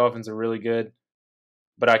 I think the Dolphins are really good,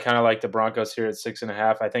 but I kind of like the Broncos here at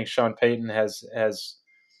 6.5. I think Sean Payton has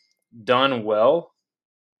done well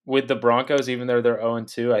with the Broncos, even though they're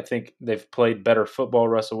 0-2. I think they've played better football.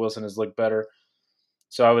 Russell Wilson has looked better,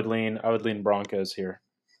 so I would lean Broncos here.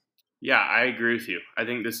 Yeah, I agree with you. I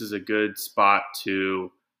think this is a good spot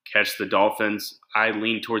to catch the Dolphins. I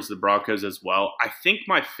lean towards the Broncos as well. I think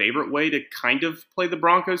my favorite way to kind of play the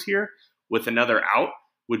Broncos here with another out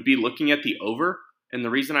would be looking at the over. And the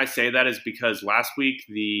reason I say that is because last week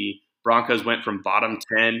the Broncos went from bottom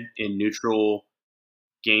 10 in neutral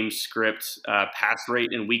game script pass rate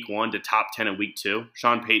in week 1 to top 10 in week 2.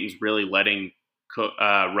 Sean Payton's really letting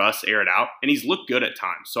Russ air it out, and he's looked good at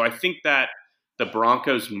times. So I think that the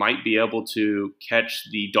Broncos might be able to catch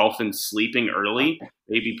the Dolphins sleeping early,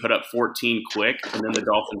 maybe put up 14 quick, and then the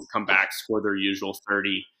Dolphins come back, score their usual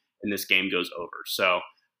 30, and this game goes over. So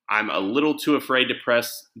I'm a little too afraid to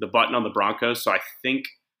press the button on the Broncos. So I think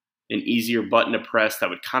an easier button to press that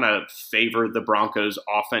would kind of favor the Broncos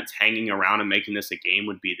offense hanging around and making this a game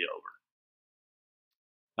would be the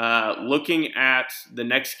over. Looking at the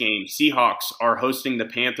next game, Seahawks are hosting the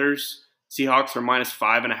Panthers. Seahawks are minus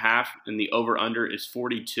 5.5, and the over-under is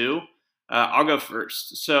 42. I'll go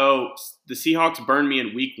first. So the Seahawks burned me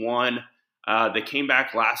in week 1. They came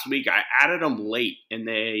back last week. I added them late, and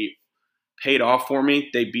they paid off for me.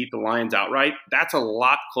 They beat the Lions outright. That's a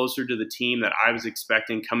lot closer to the team that I was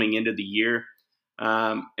expecting coming into the year.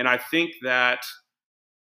 And I think that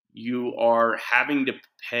you are having to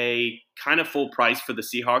pay kind of full price for the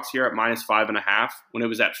Seahawks here at minus 5.5. When it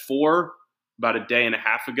was at 4 about a day and a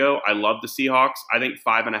half ago, I love the Seahawks. I think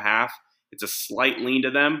 5.5. It's a slight lean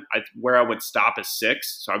to them. Where I would stop is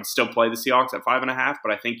 6, so I would still play the Seahawks at 5.5.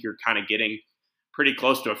 But I think you're kind of getting pretty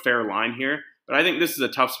close to a fair line here. But I think this is a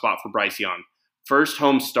tough spot for Bryce Young. First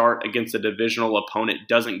home start against a divisional opponent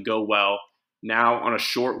doesn't go well. Now on a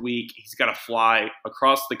short week, he's got to fly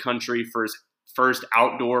across the country for his first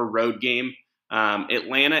outdoor road game.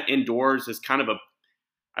 Atlanta indoors is kind of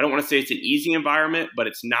I don't want to say it's an easy environment, but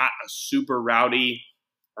it's not a super rowdy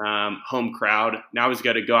home crowd. Now he's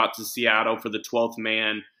got to go out to Seattle for the 12th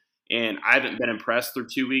man, and I haven't been impressed through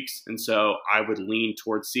 2 weeks, and so I would lean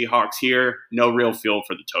towards Seahawks here. No real feel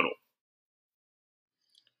for the total.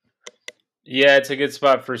 Yeah, it's a good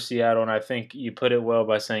spot for Seattle, and I think you put it well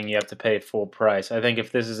by saying you have to pay full price. I think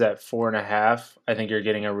if this is at 4.5, I think you're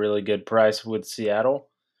getting a really good price with Seattle.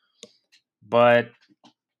 But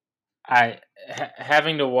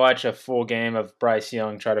having to watch a full game of Bryce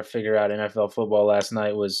Young try to figure out NFL football last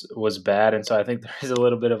night was bad, and so I think there's a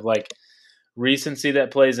little bit of like recency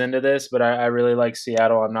that plays into this. But I really like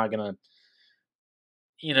Seattle. I'm not gonna,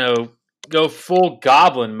 go full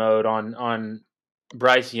goblin mode on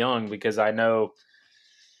Bryce Young because I know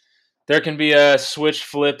there can be a switch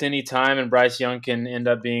flipped anytime, and Bryce Young can end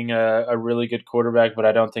up being a really good quarterback, but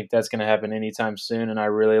I don't think that's going to happen anytime soon, and I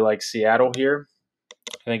really like Seattle here.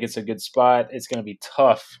 I think it's a good spot. It's going to be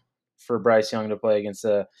tough for Bryce Young to play against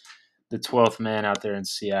the 12th man out there in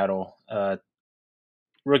Seattle.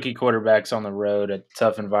 Rookie quarterbacks on the road at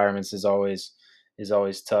tough environments is always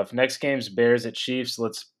tough. Next game's Bears at Chiefs.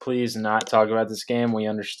 Let's please not talk about this game. We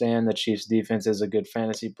understand the Chiefs defense is a good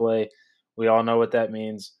fantasy play. We all know what that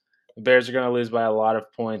means. The Bears are going to lose by a lot of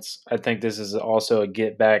points. I think this is also a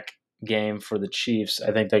get back game for the Chiefs.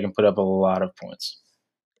 I think they can put up a lot of points.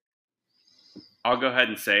 I'll go ahead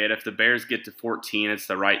and say it. If the Bears get to 14, it's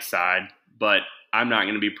the right side, but I'm not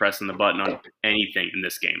going to be pressing the button on anything in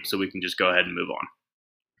this game, so we can just go ahead and move on.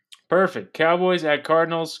 Perfect. Cowboys at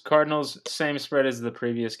Cardinals. Cardinals, same spread as the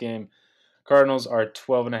previous game. Cardinals are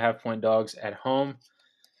 12.5-point dogs at home.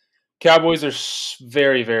 Cowboys are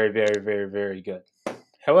very, very, very, very, very good.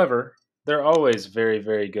 However, they're always very,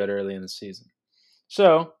 very good early in the season.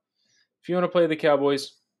 So, if you want to play the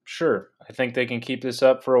Cowboys, sure. I think they can keep this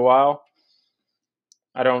up for a while.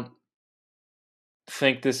 I don't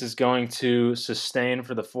think this is going to sustain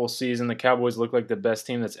for the full season. The Cowboys look like the best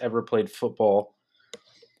team that's ever played football.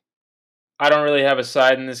 I don't really have a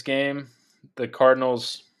side in this game. The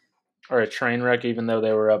Cardinals are a train wreck, even though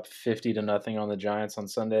they were up 50-0 on the Giants on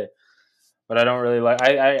Sunday. But I don't really like.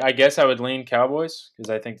 I guess I would lean Cowboys because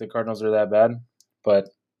I think the Cardinals are that bad. But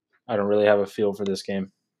I don't really have a feel for this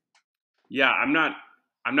game. Yeah, I'm not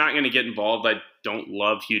going to get involved. I don't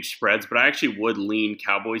love huge spreads, but I actually would lean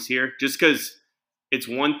Cowboys here just because it's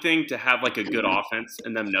one thing to have like a good offense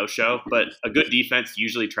and them no show, but a good defense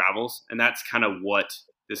usually travels, and that's kind of what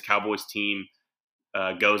this Cowboys team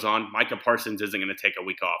goes on. Micah Parsons isn't going to take a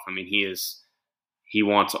week off. I mean, he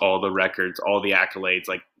wants all the records, all the accolades.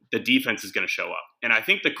 Like the defense is going to show up, and I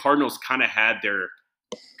think the Cardinals kind of had their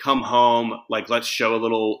come home, like let's show a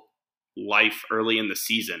little life early in the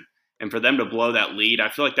season. And for them to blow that lead, I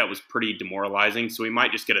feel like that was pretty demoralizing. So we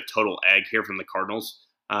might just get a total egg here from the Cardinals.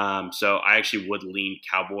 So I actually would lean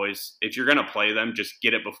Cowboys. If you're going to play them, just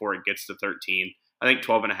get it before it gets to 13. I think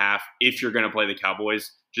 12.5. If you're going to play the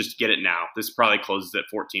Cowboys, just get it now. This probably closes at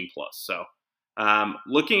 14 plus. So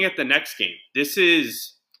looking at the next game, this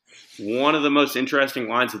is one of the most interesting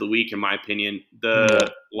lines of the week, in my opinion. Yeah.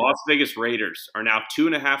 The Las Vegas Raiders are now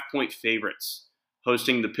 2.5-point favorites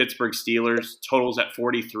hosting the Pittsburgh Steelers. Totals at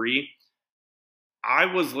 43. I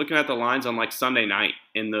was looking at the lines on like Sunday night,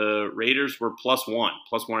 and the Raiders were plus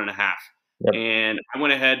 1.5. Yep. And I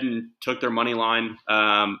went ahead and took their money line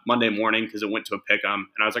Monday morning because it went to a pick 'em.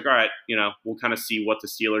 And I was like, all right, we'll kind of see what the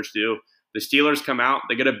Steelers do. The Steelers come out,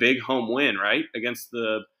 they get a big home win, right, against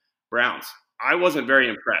the Browns. I wasn't very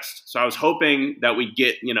impressed. So I was hoping that we'd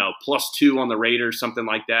get, +2 on the Raiders, something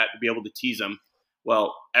like that, to be able to tease them.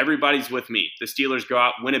 Well, everybody's with me. The Steelers go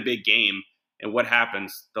out, win a big game. And what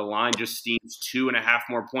happens? The line just steams 2.5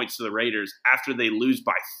 more points to the Raiders after they lose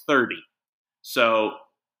by 30. So,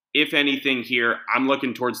 if anything here, I'm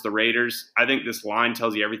looking towards the Raiders. I think this line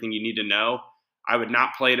tells you everything you need to know. I would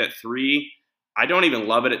not play it at 3. I don't even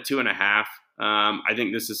love it at 2.5. I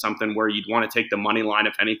think this is something where you'd want to take the money line,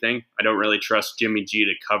 if anything. I don't really trust Jimmy G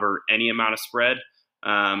to cover any amount of spread.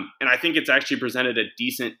 And I think it's actually presented a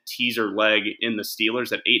decent teaser leg in the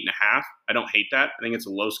Steelers at 8.5. I don't hate that. I think it's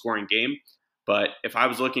a low-scoring game. But if I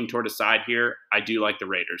was looking toward a side here, I do like the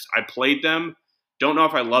Raiders. I played them. Don't know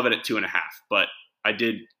if I love it at 2.5, but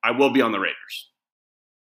I will be on the Raiders.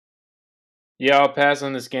 Yeah, I'll pass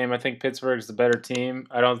on this game. I think Pittsburgh's the better team.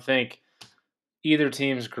 I don't think either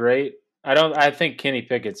team's great. I think Kenny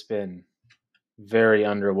Pickett's been very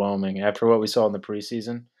underwhelming after what we saw in the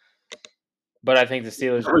preseason. But I think the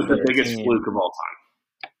Steelers That are was the the better biggest team. fluke of all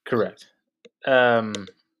time. Correct.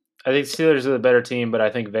 I think Steelers are the better team, but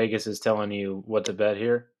I think Vegas is telling you what to bet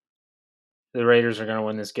here. The Raiders are going to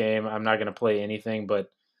win this game. I'm not going to play anything,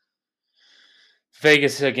 but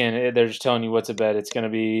Vegas, again, they're just telling you what to bet. It's going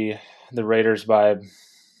to be the Raiders by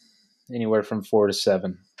anywhere from 4 to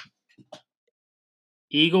 7.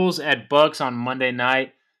 Eagles at Bucks on Monday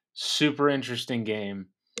night. Super interesting game.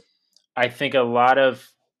 I think a lot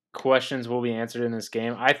of questions will be answered in this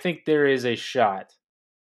game. I think there is a shot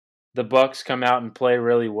the Bucks come out and play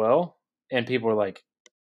really well, and people are like,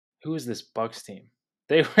 who is this Bucks team?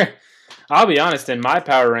 They were, I'll be honest, in my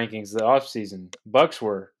power rankings the offseason, Bucks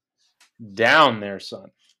were down there,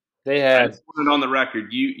 son. They I had just want it on the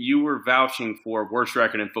record. You were vouching for worst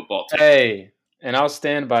record in football team. hey, and I'll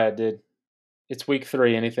stand by it, dude. It's week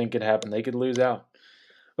 3. Anything could happen. They could lose out.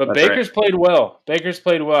 But That's Baker's right. played well. Baker's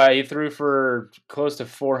played well. He threw for close to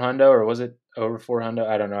 400, or was it over 400?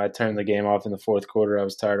 I don't know. I turned the game off in the fourth quarter. I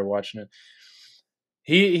was tired of watching it.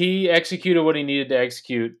 He executed what he needed to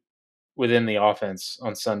execute within the offense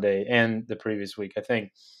on Sunday and the previous week. I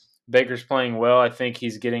think Baker's playing well. I think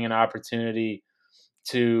he's getting an opportunity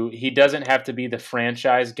he doesn't have to be the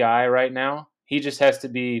franchise guy right now. He just has to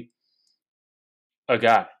be a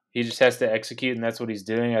guy. He just has to execute, and that's what he's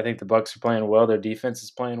doing. I think the Bucks are playing well. Their defense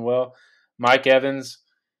is playing well. Mike Evans,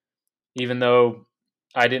 even though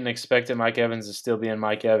I didn't expect it, Mike Evans is still being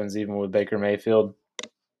Mike Evans, even with Baker Mayfield.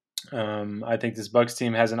 I think this Bucks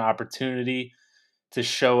team has an opportunity to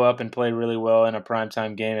show up and play really well in a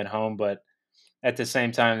primetime game at home, but at the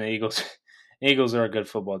same time, the Eagles are a good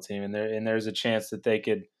football team, and there's a chance that they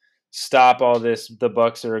could stop all this. The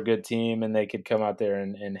Bucks are a good team, and they could come out there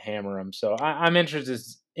and hammer them. So I'm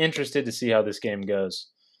interested to see how this game goes.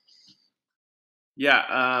 Yeah,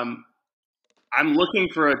 I'm looking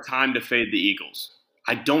for a time to fade the Eagles.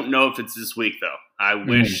 I don't know if it's this week though. I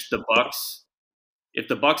wish the Bucks. If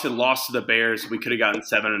the Bucks had lost to the Bears, we could have gotten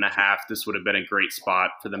 7.5. This would have been a great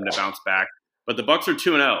spot for them to bounce back. But the Bucks are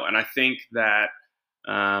 2-0, and I think that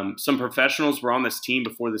some professionals were on this team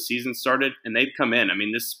before the season started, and they've come in. I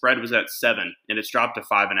mean, this spread was at 7, and it's dropped to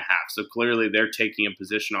 5.5. So clearly, they're taking a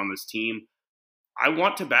position on this team. I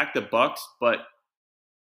want to back the Bucks, but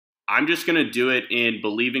I'm just going to do it in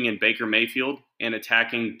believing in Baker Mayfield and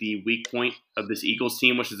attacking the weak point of this Eagles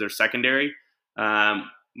team, which is their secondary.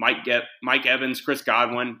 Mike Evans, Chris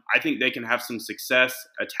Godwin. I think they can have some success,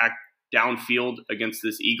 attack downfield against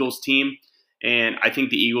this Eagles team. And I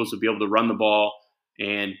think the Eagles will be able to run the ball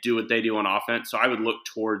and do what they do on offense. So I would look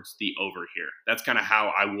towards the over here. That's kind of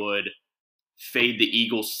how I would fade the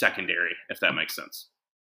Eagles secondary, if that makes sense.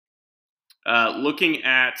 Looking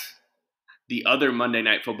at the other Monday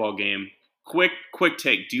Night Football game, quick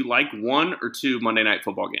take. Do you like 1 or 2 Monday Night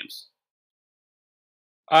Football games?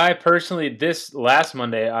 I personally, this last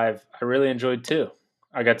Monday, I really enjoyed 2.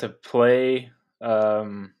 I got to play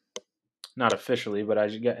Not officially, but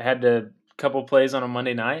had a couple plays on a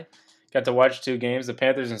Monday night. Got to watch 2 games. The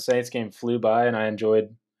Panthers and Saints game flew by, and I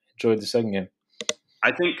enjoyed the second game.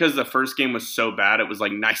 I think because the first game was so bad, it was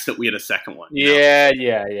like nice that we had a second one. Yeah.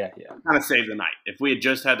 Kind of saved the night. If we had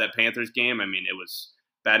just had that Panthers game, I mean, it was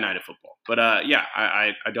bad night of football. But yeah,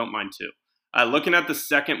 I don't mind too. Looking at the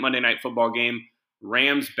second Monday Night Football game,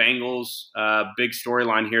 Rams Bengals. Big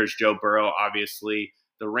storyline here is Joe Burrow. Obviously,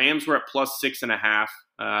 the Rams were at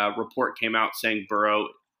 +6.5. Report came out saying Burrow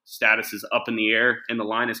status is up in the air, and the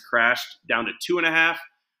line has crashed down to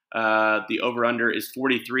 2.5. The over under is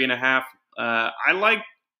 43.5. I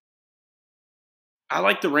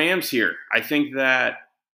like the Rams here. I think that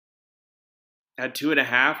at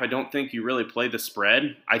 2.5, I don't think you really play the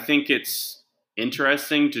spread. I think it's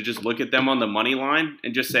interesting to just look at them on the money line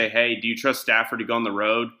and just say, hey, do you trust Stafford to go on the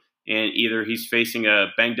road? And either he's facing a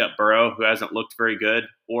banged up Burrow who hasn't looked very good,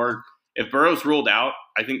 or if Burrow's ruled out,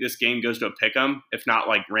 I think this game goes to a pick 'em, if not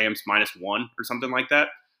like Rams -1 or something like that.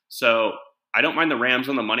 So I don't mind the Rams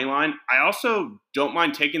on the money line. I also don't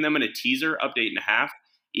mind taking them in a teaser up to 8.5.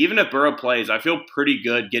 Even if Burrow plays, I feel pretty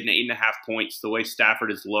good getting 8.5 points the way Stafford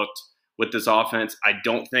has looked with this offense. I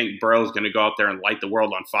don't think Burrow's going to go out there and light the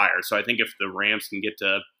world on fire. So I think if the Rams can get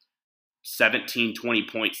to 17, 20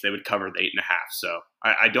 points, they would cover the 8.5. So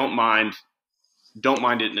I don't mind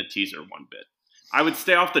it in a teaser one bit. I would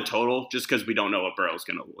stay off the total just because we don't know what Burrow's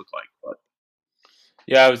going to look like. But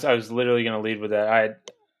yeah, I was literally going to lead with that.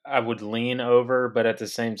 I would lean over, but at the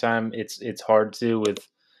same time, it's hard to with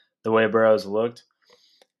the way Burrow's looked.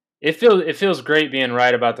 It feels great being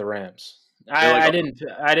right about the Rams. I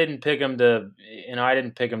didn't pick them to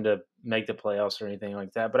make the playoffs or anything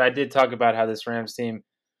like that. But I did talk about how this Rams team,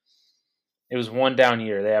 it was one down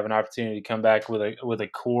year. They have an opportunity to come back with a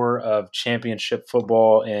core of championship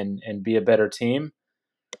football and be a better team.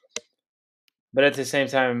 But at the same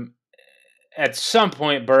time, at some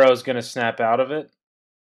point, Burrow's going to snap out of it,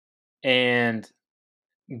 and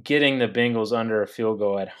getting the Bengals under a field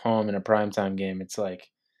goal at home in a primetime game, it's like,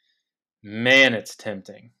 man, it's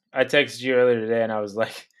tempting. I texted you earlier today, and I was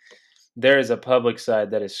like, there is a public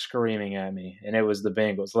side that is screaming at me, and it was the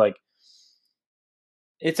Bengals. Like,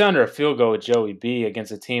 it's under a field goal with Joey B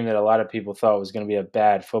against a team that a lot of people thought was going to be a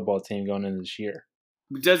bad football team going into this year.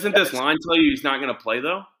 doesn't this line tell you he's not going to play,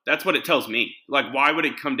 though? That's what it tells me. Like, why would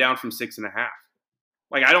it come down from 6.5?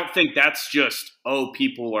 Like, I don't think that's just,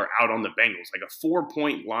 people are out on the Bengals. Like, a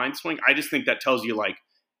 4-point line swing, I just think that tells you, like,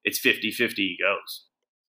 it's 50-50 he goes.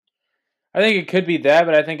 I think it could be that,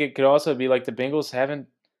 but I think it could also be like the Bengals haven't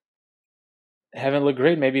looked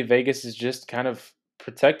great. Maybe Vegas is just kind of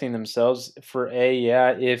protecting themselves for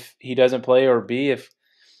if he doesn't play, or B, if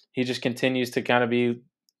he just continues to kind of be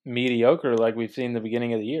mediocre like we've seen in the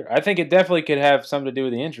beginning of the year. I think it definitely could have something to do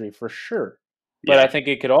with the injury for sure. But I think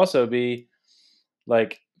it could also be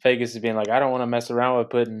like Vegas is being like, I don't want to mess around with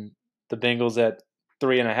putting the Bengals at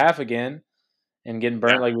 3.5 again and getting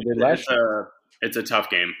burnt like we did last year. It's a tough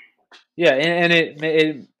game. Yeah,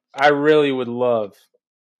 and I really would love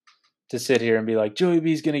to sit here and be like, Joey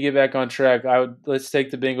B's going to get back on track. Let's take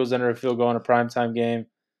the Bengals under a field goal in a primetime game.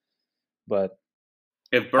 But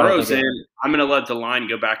if Burrow's in, I'm going to let the line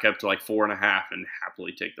go back up to like 4.5 and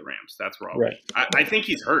happily take the Rams. That's where I'll be. I think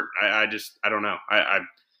he's hurt. I don't know.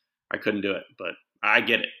 I couldn't do it, but I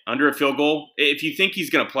get it. Under a field goal, if you think he's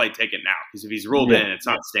going to play, take it now. Because if he's ruled in, it's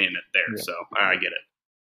not staying there. Yeah. So I get it.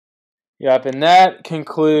 Yep, and that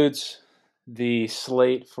concludes the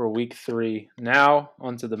slate for week 3. Now,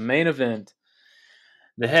 onto the main event,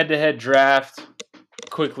 the head-to-head draft.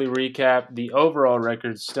 Quickly recap the overall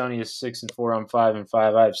record. Stoney is 6-4 on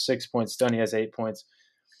 5-5. I have 6 points. Stoney has 8 points.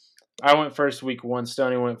 I went first week 1.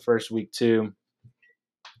 Stoney went first week 2.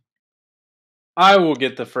 I will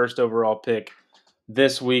get the first overall pick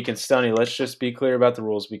this week. And Stoney, let's just be clear about the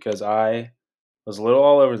rules because I was a little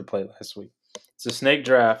all over the place last week. It's a snake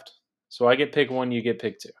draft, so I get pick 1, you get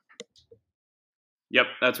pick 2. Yep,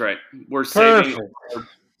 that's right. We're saving our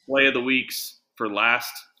play of the weeks for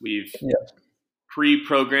last. We've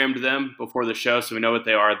pre-programmed them before the show, so we know what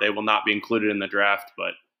they are. They will not be included in the draft,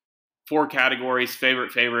 but 4 categories: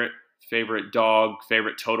 favorite dog,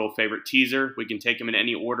 favorite total, favorite teaser. We can take them in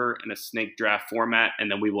any order in a snake draft format, and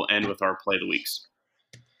then we will end with our play of the weeks.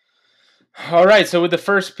 All right, so with the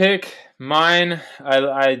first pick, mine,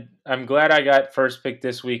 I'm glad I got first pick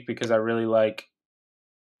this week because I really like.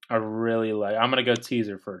 I'm going to go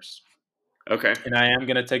teaser first. Okay. And I am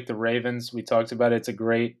going to take the Ravens. We talked about it. It's a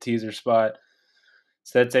great teaser spot.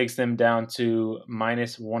 So that takes them down to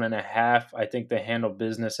 -1.5. I think they handle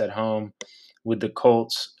business at home with the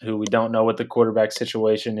Colts, who we don't know what the quarterback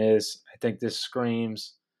situation is. I think this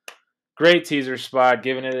screams Great teaser spot.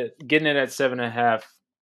 Getting it at 7.5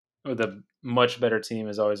 with a much better team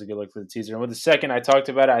is always a good look for the teaser. And with the second, I talked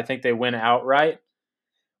about it. I think they win outright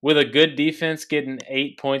with a good defense. Getting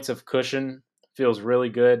 8 points of cushion feels really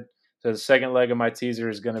good. So the second leg of my teaser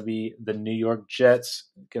is going to be the New York Jets.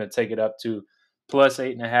 Going to take it up to plus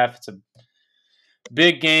 8.5. It's a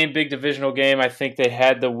big game, big divisional game. I think they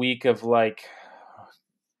had the week of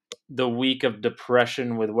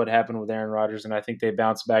depression with what happened with Aaron Rodgers, and I think they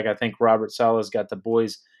bounced back. I think Robert Saleh's got the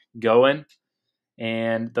boys going,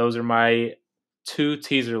 and those are my two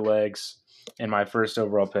teaser legs and my first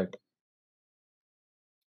overall pick.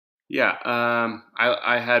 Yeah,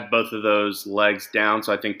 I had both of those legs down,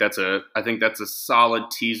 so I think that's a solid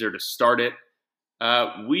teaser to start it.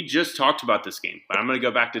 We just talked about this game, but I'm going to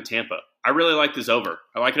go back to Tampa. I really like this over.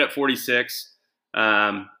 I like it at 46.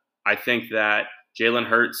 I think that Jalen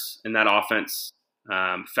Hurts and that offense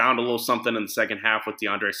found a little something in the second half with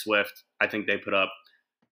DeAndre Swift. I think they put up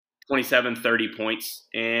 27, 30 points.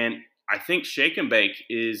 And I think Shake and Bake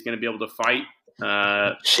is going to be able to fight.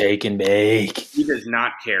 Shake and bake. He does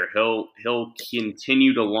not care. He'll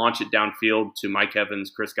continue to launch it downfield to Mike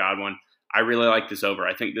Evans, Chris Godwin. I really like this over.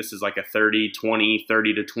 I think this is like a 30-20,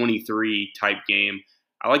 30-23 type game.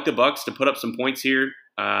 I like the Bucs to put up some points here,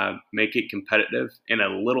 make it competitive and a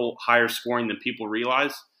little higher scoring than people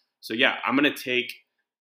realize. So yeah, I'm going to take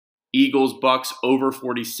Eagles Bucs over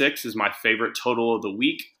 46 is my favorite total of the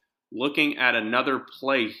week. Looking at another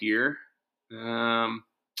play here. I'm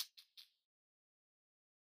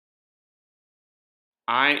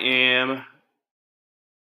going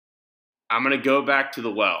to go back to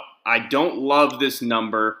the well. I don't love this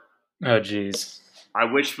number. Oh, geez. I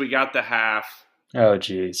wish we got the half. Oh,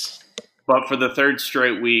 geez. But for the third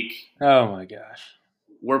straight week, oh my gosh,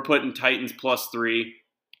 we're putting Titans +3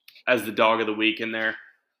 as the dog of the week in there.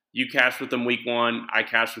 You cashed with them week 1. I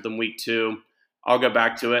cashed with them week 2. I'll go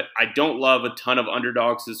back to it. I don't love a ton of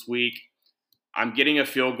underdogs this week. I'm getting a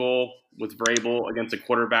field goal with Vrabel against a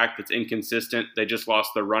quarterback that's inconsistent. They just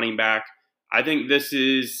lost their running back. I think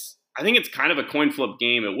it's kind of a coin flip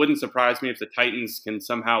game. It wouldn't surprise me if the Titans can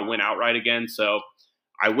somehow win outright again. So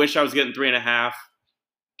I wish I was getting 3.5,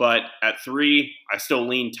 but at 3, I still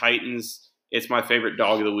lean Titans. It's my favorite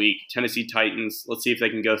dog of the week. Tennessee Titans. Let's see if they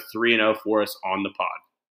can go 3-0 for us on the pod.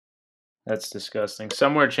 That's disgusting.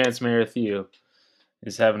 Somewhere Chance Merrithew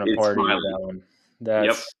is having a party with that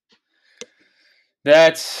one.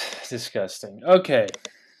 That's disgusting. Okay.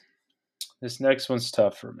 This next one's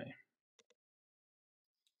tough for me.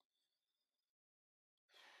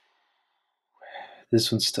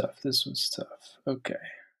 This one's tough. Okay.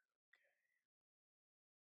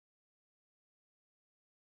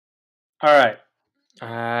 All right.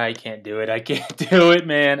 I can't do it,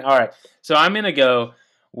 man. All right. So I'm going to go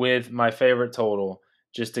with my favorite total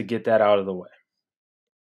just to get that out of the way.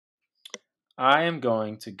 I am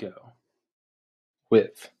going to go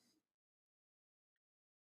with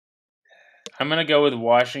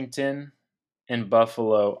Washington and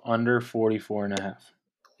Buffalo under 44.5.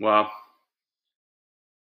 Wow.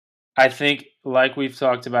 I think, like we've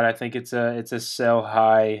talked about, I think it's a sell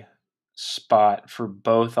high spot for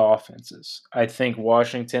both offenses. I think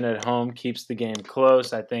Washington at home keeps the game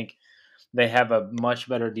close. I think they have a much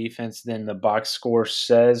better defense than the box score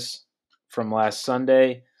says from last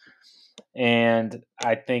Sunday. And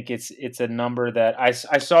I think it's a number that I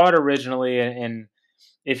saw it originally, and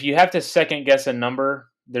if you have to second guess a number,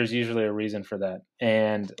 there's usually a reason for that.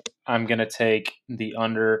 And I'm going to take the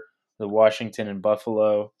under the Washington and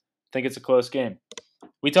Buffalo. I think it's a close game.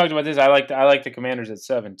 We talked about this. I like the Commanders at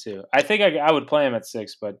 7 too. I think I would play them at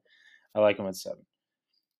 6, but I like them at 7.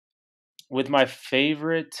 With my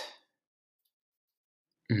favorite,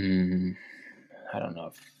 I don't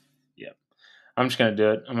know I'm just going to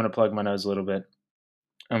do it. I'm going to plug my nose a little bit.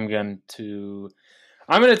 I'm going to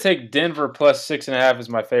take Denver plus 6.5 as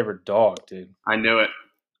my favorite dog, dude. I knew it.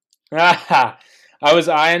 I was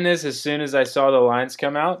eyeing this as soon as I saw the lines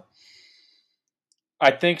come out.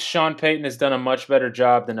 I think Sean Payton has done a much better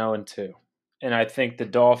job than 0-2. And I think the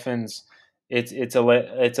Dolphins, it's a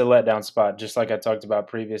letdown spot, just like I talked about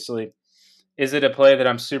previously. Is it a play that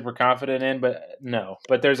I'm super confident in? But no.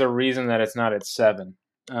 But there's a reason that it's not at 7.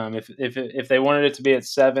 If they wanted it to be at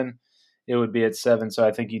 7, it would be at 7. So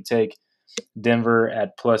I think you take Denver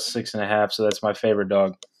at plus 6.5. So that's my favorite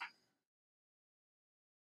dog.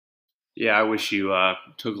 Yeah, I wish you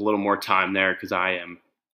took a little more time there because I'm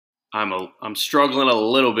struggling a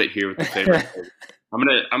little bit here with the favorite. I'm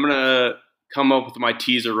gonna come up with my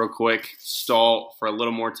teaser real quick. Stall for a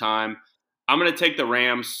little more time. I'm gonna take the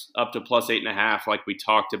Rams up to plus 8.5, like we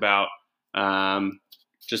talked about.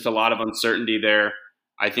 Just a lot of uncertainty there.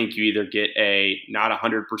 I think you either get a not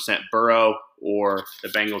 100% Burrow or the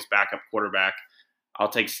Bengals backup quarterback. I'll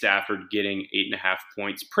take Stafford getting 8.5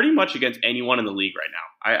 points pretty much against anyone in the league right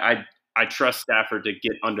now. I trust Stafford to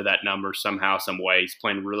get under that number somehow, some way. He's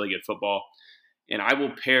playing really good football. And I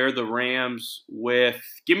will pair the Rams with,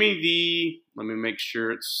 let me make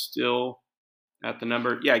sure it's still at the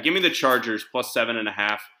number. Yeah, give me the Chargers plus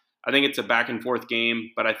 7.5. I think it's a back and forth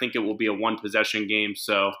game, but I think it will be a one possession game.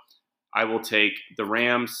 So I will take the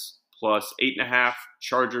Rams plus 8.5,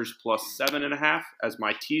 Chargers plus 7.5 as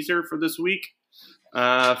my teaser for this week.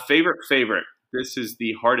 Favorite. This is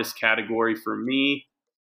the hardest category for me.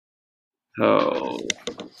 Oh,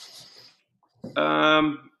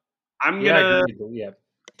 I'm Yeah, I agree gonna with you.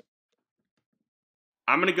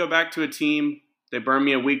 Yeah. go back to a team. They burned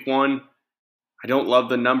me a week one. I don't love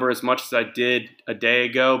the number as much as I did a day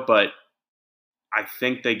ago, but I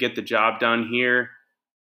think they get the job done here.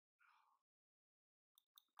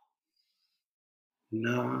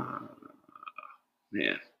 No,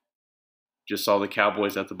 man. Just saw the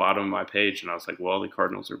Cowboys at the bottom of my page, and I was like, well, the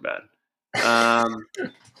Cardinals are bad.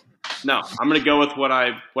 No, I'm going to go with what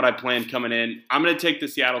I planned coming in. I'm going to take the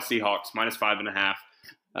Seattle Seahawks minus 5.5.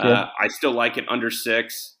 Okay. I still like it under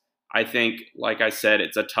 6. I think, like I said,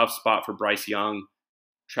 it's a tough spot for Bryce Young,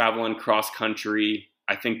 traveling cross country.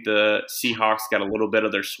 I think the Seahawks got a little bit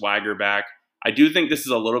of their swagger back. I do think this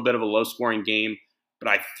is a little bit of a low scoring game, but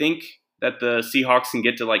I think that the Seahawks can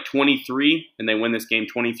get to like 23 and they win this game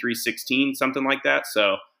 23-16, something like that.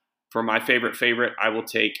 So for my favorite, I will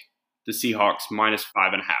take the Seahawks minus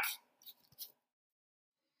 5.5.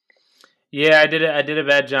 Yeah, I did a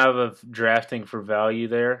bad job of drafting for value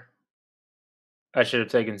there. I should have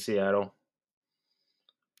taken Seattle.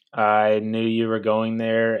 I knew you were going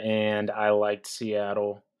there, and I liked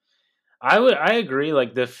Seattle. I agree.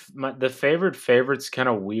 Like the favorite's kind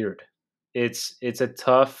of weird. It's a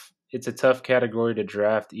tough category to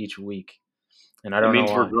draft each week, and I It don't know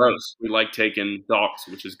means we're why. gross. We like taking dogs,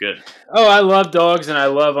 which is good. Oh, I love dogs and I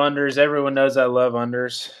love unders. Everyone knows I love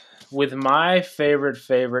unders. With my favorite,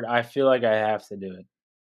 I feel like I have to do it.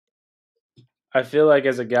 I feel like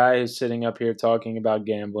as a guy who's sitting up here talking about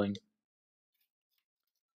gambling,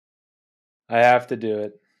 I have to do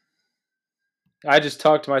it. I just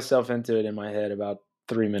talked myself into it in my head about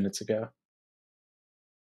 3 minutes ago.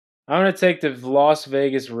 I'm going to take the Las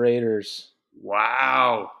Vegas Raiders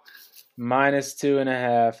Wow. minus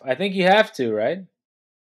 2.5. I think you have to, right?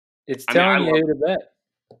 It's I mean, I telling you love who to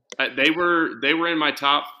bet. they were in my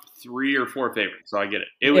top 3 or 4 favorites, so I get it.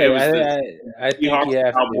 It was the Yeah, I think Seahawks, you have to,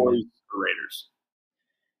 man. Cowboys, or Raiders.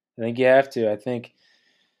 I think you have to. I think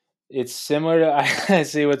it's similar to. I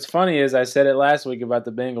see. What's funny is I said it last week about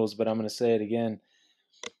the Bengals, but I'm going to say it again.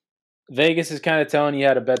 Vegas is kind of telling you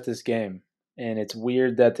how to bet this game, and it's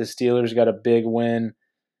weird that the Steelers got a big win,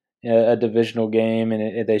 a divisional game,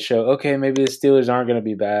 and they show okay, maybe the Steelers aren't going to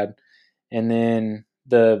be bad, and then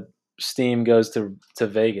the steam goes to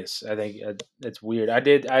Vegas. I think it's weird.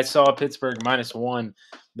 I saw Pittsburgh -1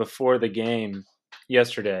 before the game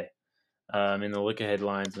yesterday in the look ahead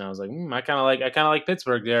lines, and I was like, I kind of like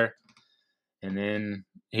Pittsburgh there. And then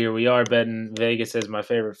here we are betting Vegas as my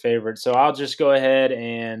favorite. So I'll just go ahead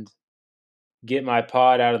and get my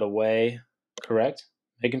pod out of the way. Correct?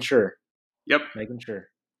 Making sure. Yep. Making sure.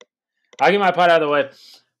 I'll get my pod out of the way.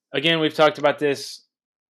 Again, we've talked about this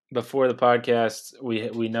before the podcast.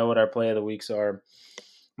 We know what our play of the weeks are.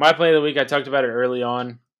 My play of the week, I talked about it early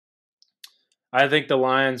on. I think the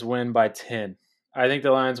Lions win by 10. I think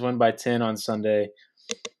the Lions win by 10 on Sunday.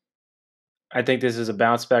 I think this is a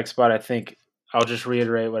bounce back spot. I think I'll just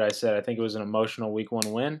reiterate what I said. I think it was an emotional week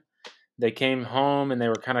one win. They came home and they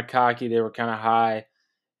were kind of cocky. They were kind of high,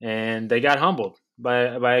 and they got humbled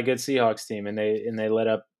by a good Seahawks team, and they let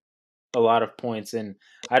up a lot of points. And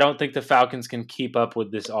I don't think the Falcons can keep up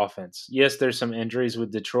with this offense. Yes, there's some injuries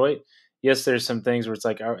with Detroit. Yes, there's some things where it's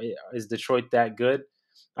like, is Detroit that good?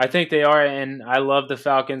 I think they are, and I love the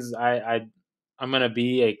Falcons. I'm going to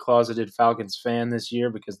be a closeted Falcons fan this year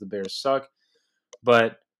because the Bears suck.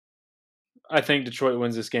 But I think Detroit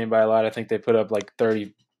wins this game by a lot. I think they put up like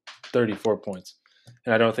 34 points.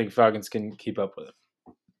 And I don't think Falcons can keep up with it.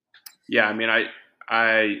 Yeah, I mean,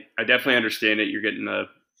 I definitely understand it. You're getting a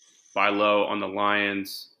buy low on the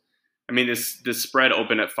Lions. I mean, this spread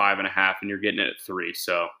opened at 5.5, and you're getting it at 3.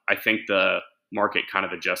 So I think the market kind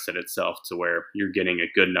of adjusted itself to where you're getting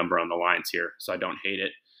a good number on the Lions here. So I don't hate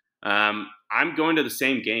it. I'm going to the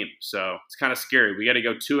same game, so it's kind of scary. We got to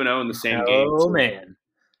go 2-0 in the same game. Oh, man.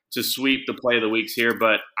 To sweep the play of the weeks here,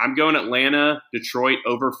 but I'm going Atlanta, Detroit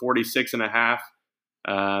over 46.5.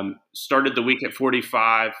 Started the week at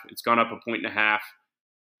 45. It's gone up 1.5 points.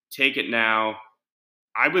 Take it now.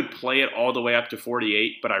 I would play it all the way up to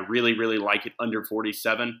 48, but I really, really like it under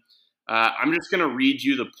 47. I'm just going to read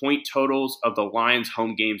you the point totals of the Lions'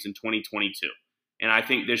 home games in 2022. And I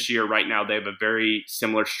think this year, right now, they have a very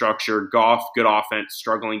similar structure. Goff, good offense,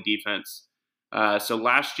 struggling defense. So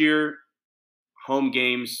last year, home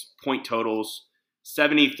games, point totals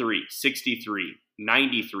 73, 63,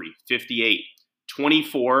 93, 58,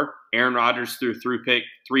 24. Aaron Rodgers threw three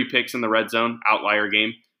picks in the red zone, outlier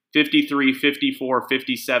game. 53, 54,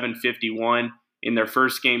 57, 51. In their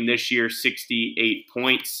first game this year, 68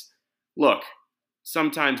 points. Look,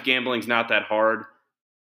 sometimes gambling's not that hard.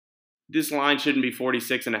 This line shouldn't be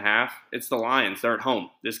 46.5. It's the Lions. They're at home.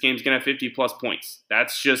 This game's going to have 50 plus points.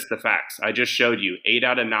 That's just the facts. I just showed you 8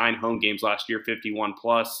 out of 9 home games last year, 51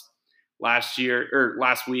 plus. Last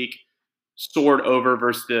week, soared over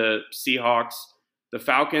versus the Seahawks. The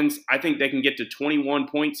Falcons, I think they can get to 21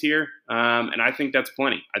 points here, and I think that's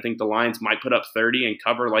plenty. I think the Lions might put up 30 and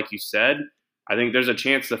cover, like you said. I think there's a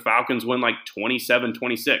chance the Falcons win like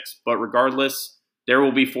 27-26. But regardless, there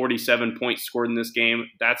will be 47 points scored in this game.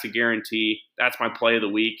 That's a guarantee. That's my play of the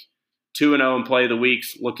week. 2-0 in play of the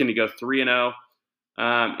weeks, looking to go 3-0.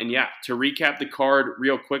 And yeah, to recap the card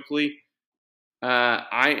real quickly,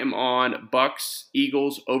 I am on Bucks,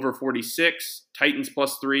 Eagles over 46, Titans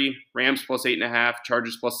 +3, Rams +8.5,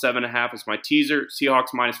 Chargers +7.5 is my teaser, Seahawks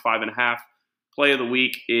 -5.5. Play of the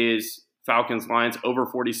week is Falcons, Lions over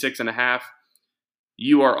 46.5.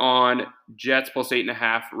 You are on Jets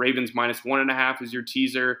 +8.5, Ravens -1.5 is your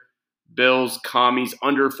teaser, Bills, Commies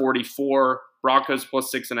under 44, Broncos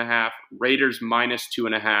 +6.5, Raiders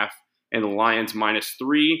 -2.5, and the Lions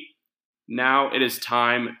 -3. Now it is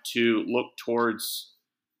time to look towards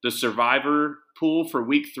the survivor pool for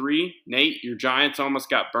week 3. Nate, your Giants almost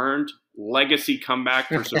got burned. Legacy comeback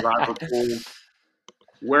for survivor pool.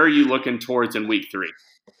 Where are you looking towards in week 3?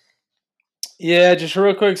 Yeah, just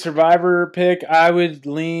real quick, survivor pick. I would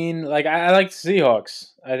lean I like the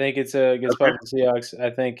Seahawks. I think it's a good spot for the Seahawks.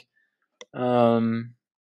 I think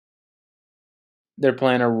they're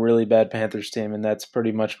playing a really bad Panthers team, and that's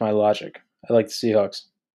pretty much my logic. I like the Seahawks.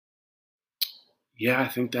 Yeah, I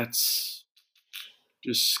think that's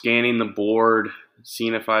just scanning the board,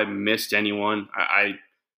 seeing if I missed anyone. I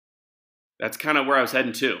that's kind of where I was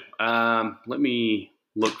heading to. Let me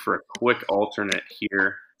look for a quick alternate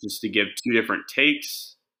here just to give 2 different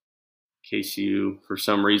takes in case you, for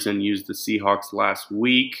some reason, used the Seahawks last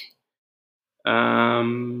week.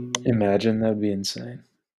 Imagine, that would be insane.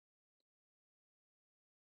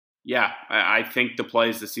 Yeah, I think the play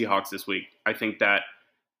is the Seahawks this week. I think that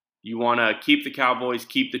you want to keep the Cowboys,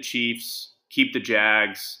 keep the Chiefs, keep the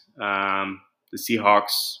Jags. The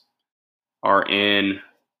Seahawks are in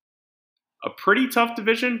a pretty tough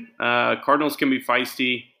division. Cardinals can be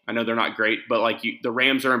feisty. I know they're not great, but the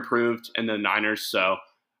Rams are improved and the Niners. So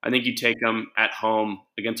I think you take them at home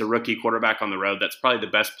against a rookie quarterback on the road. That's probably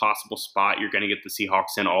the best possible spot you're going to get the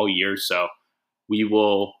Seahawks in all year. So we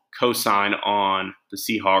will co-sign on the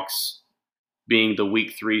Seahawks being the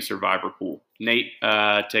week 3 survivor pool. Nate,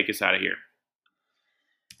 take us out of here.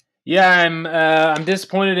 Yeah, I'm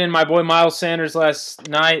disappointed in my boy Miles Sanders last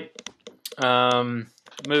night.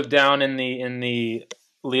 Moved down in the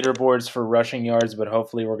leaderboards for rushing yards, but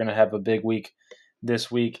hopefully we're going to have a big week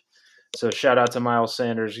this week. So shout out to Miles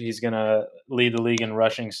Sanders. He's going to lead the league in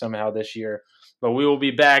rushing somehow this year. But we will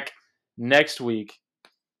be back next week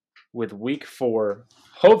with week 4,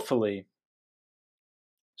 hopefully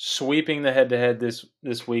sweeping the head-to-head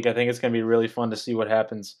this week. I think it's going to be really fun to see what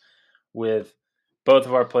happens with both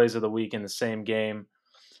of our plays of the week in the same game.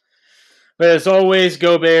 But as always,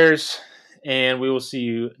 go Bears, and we will see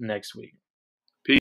you next week.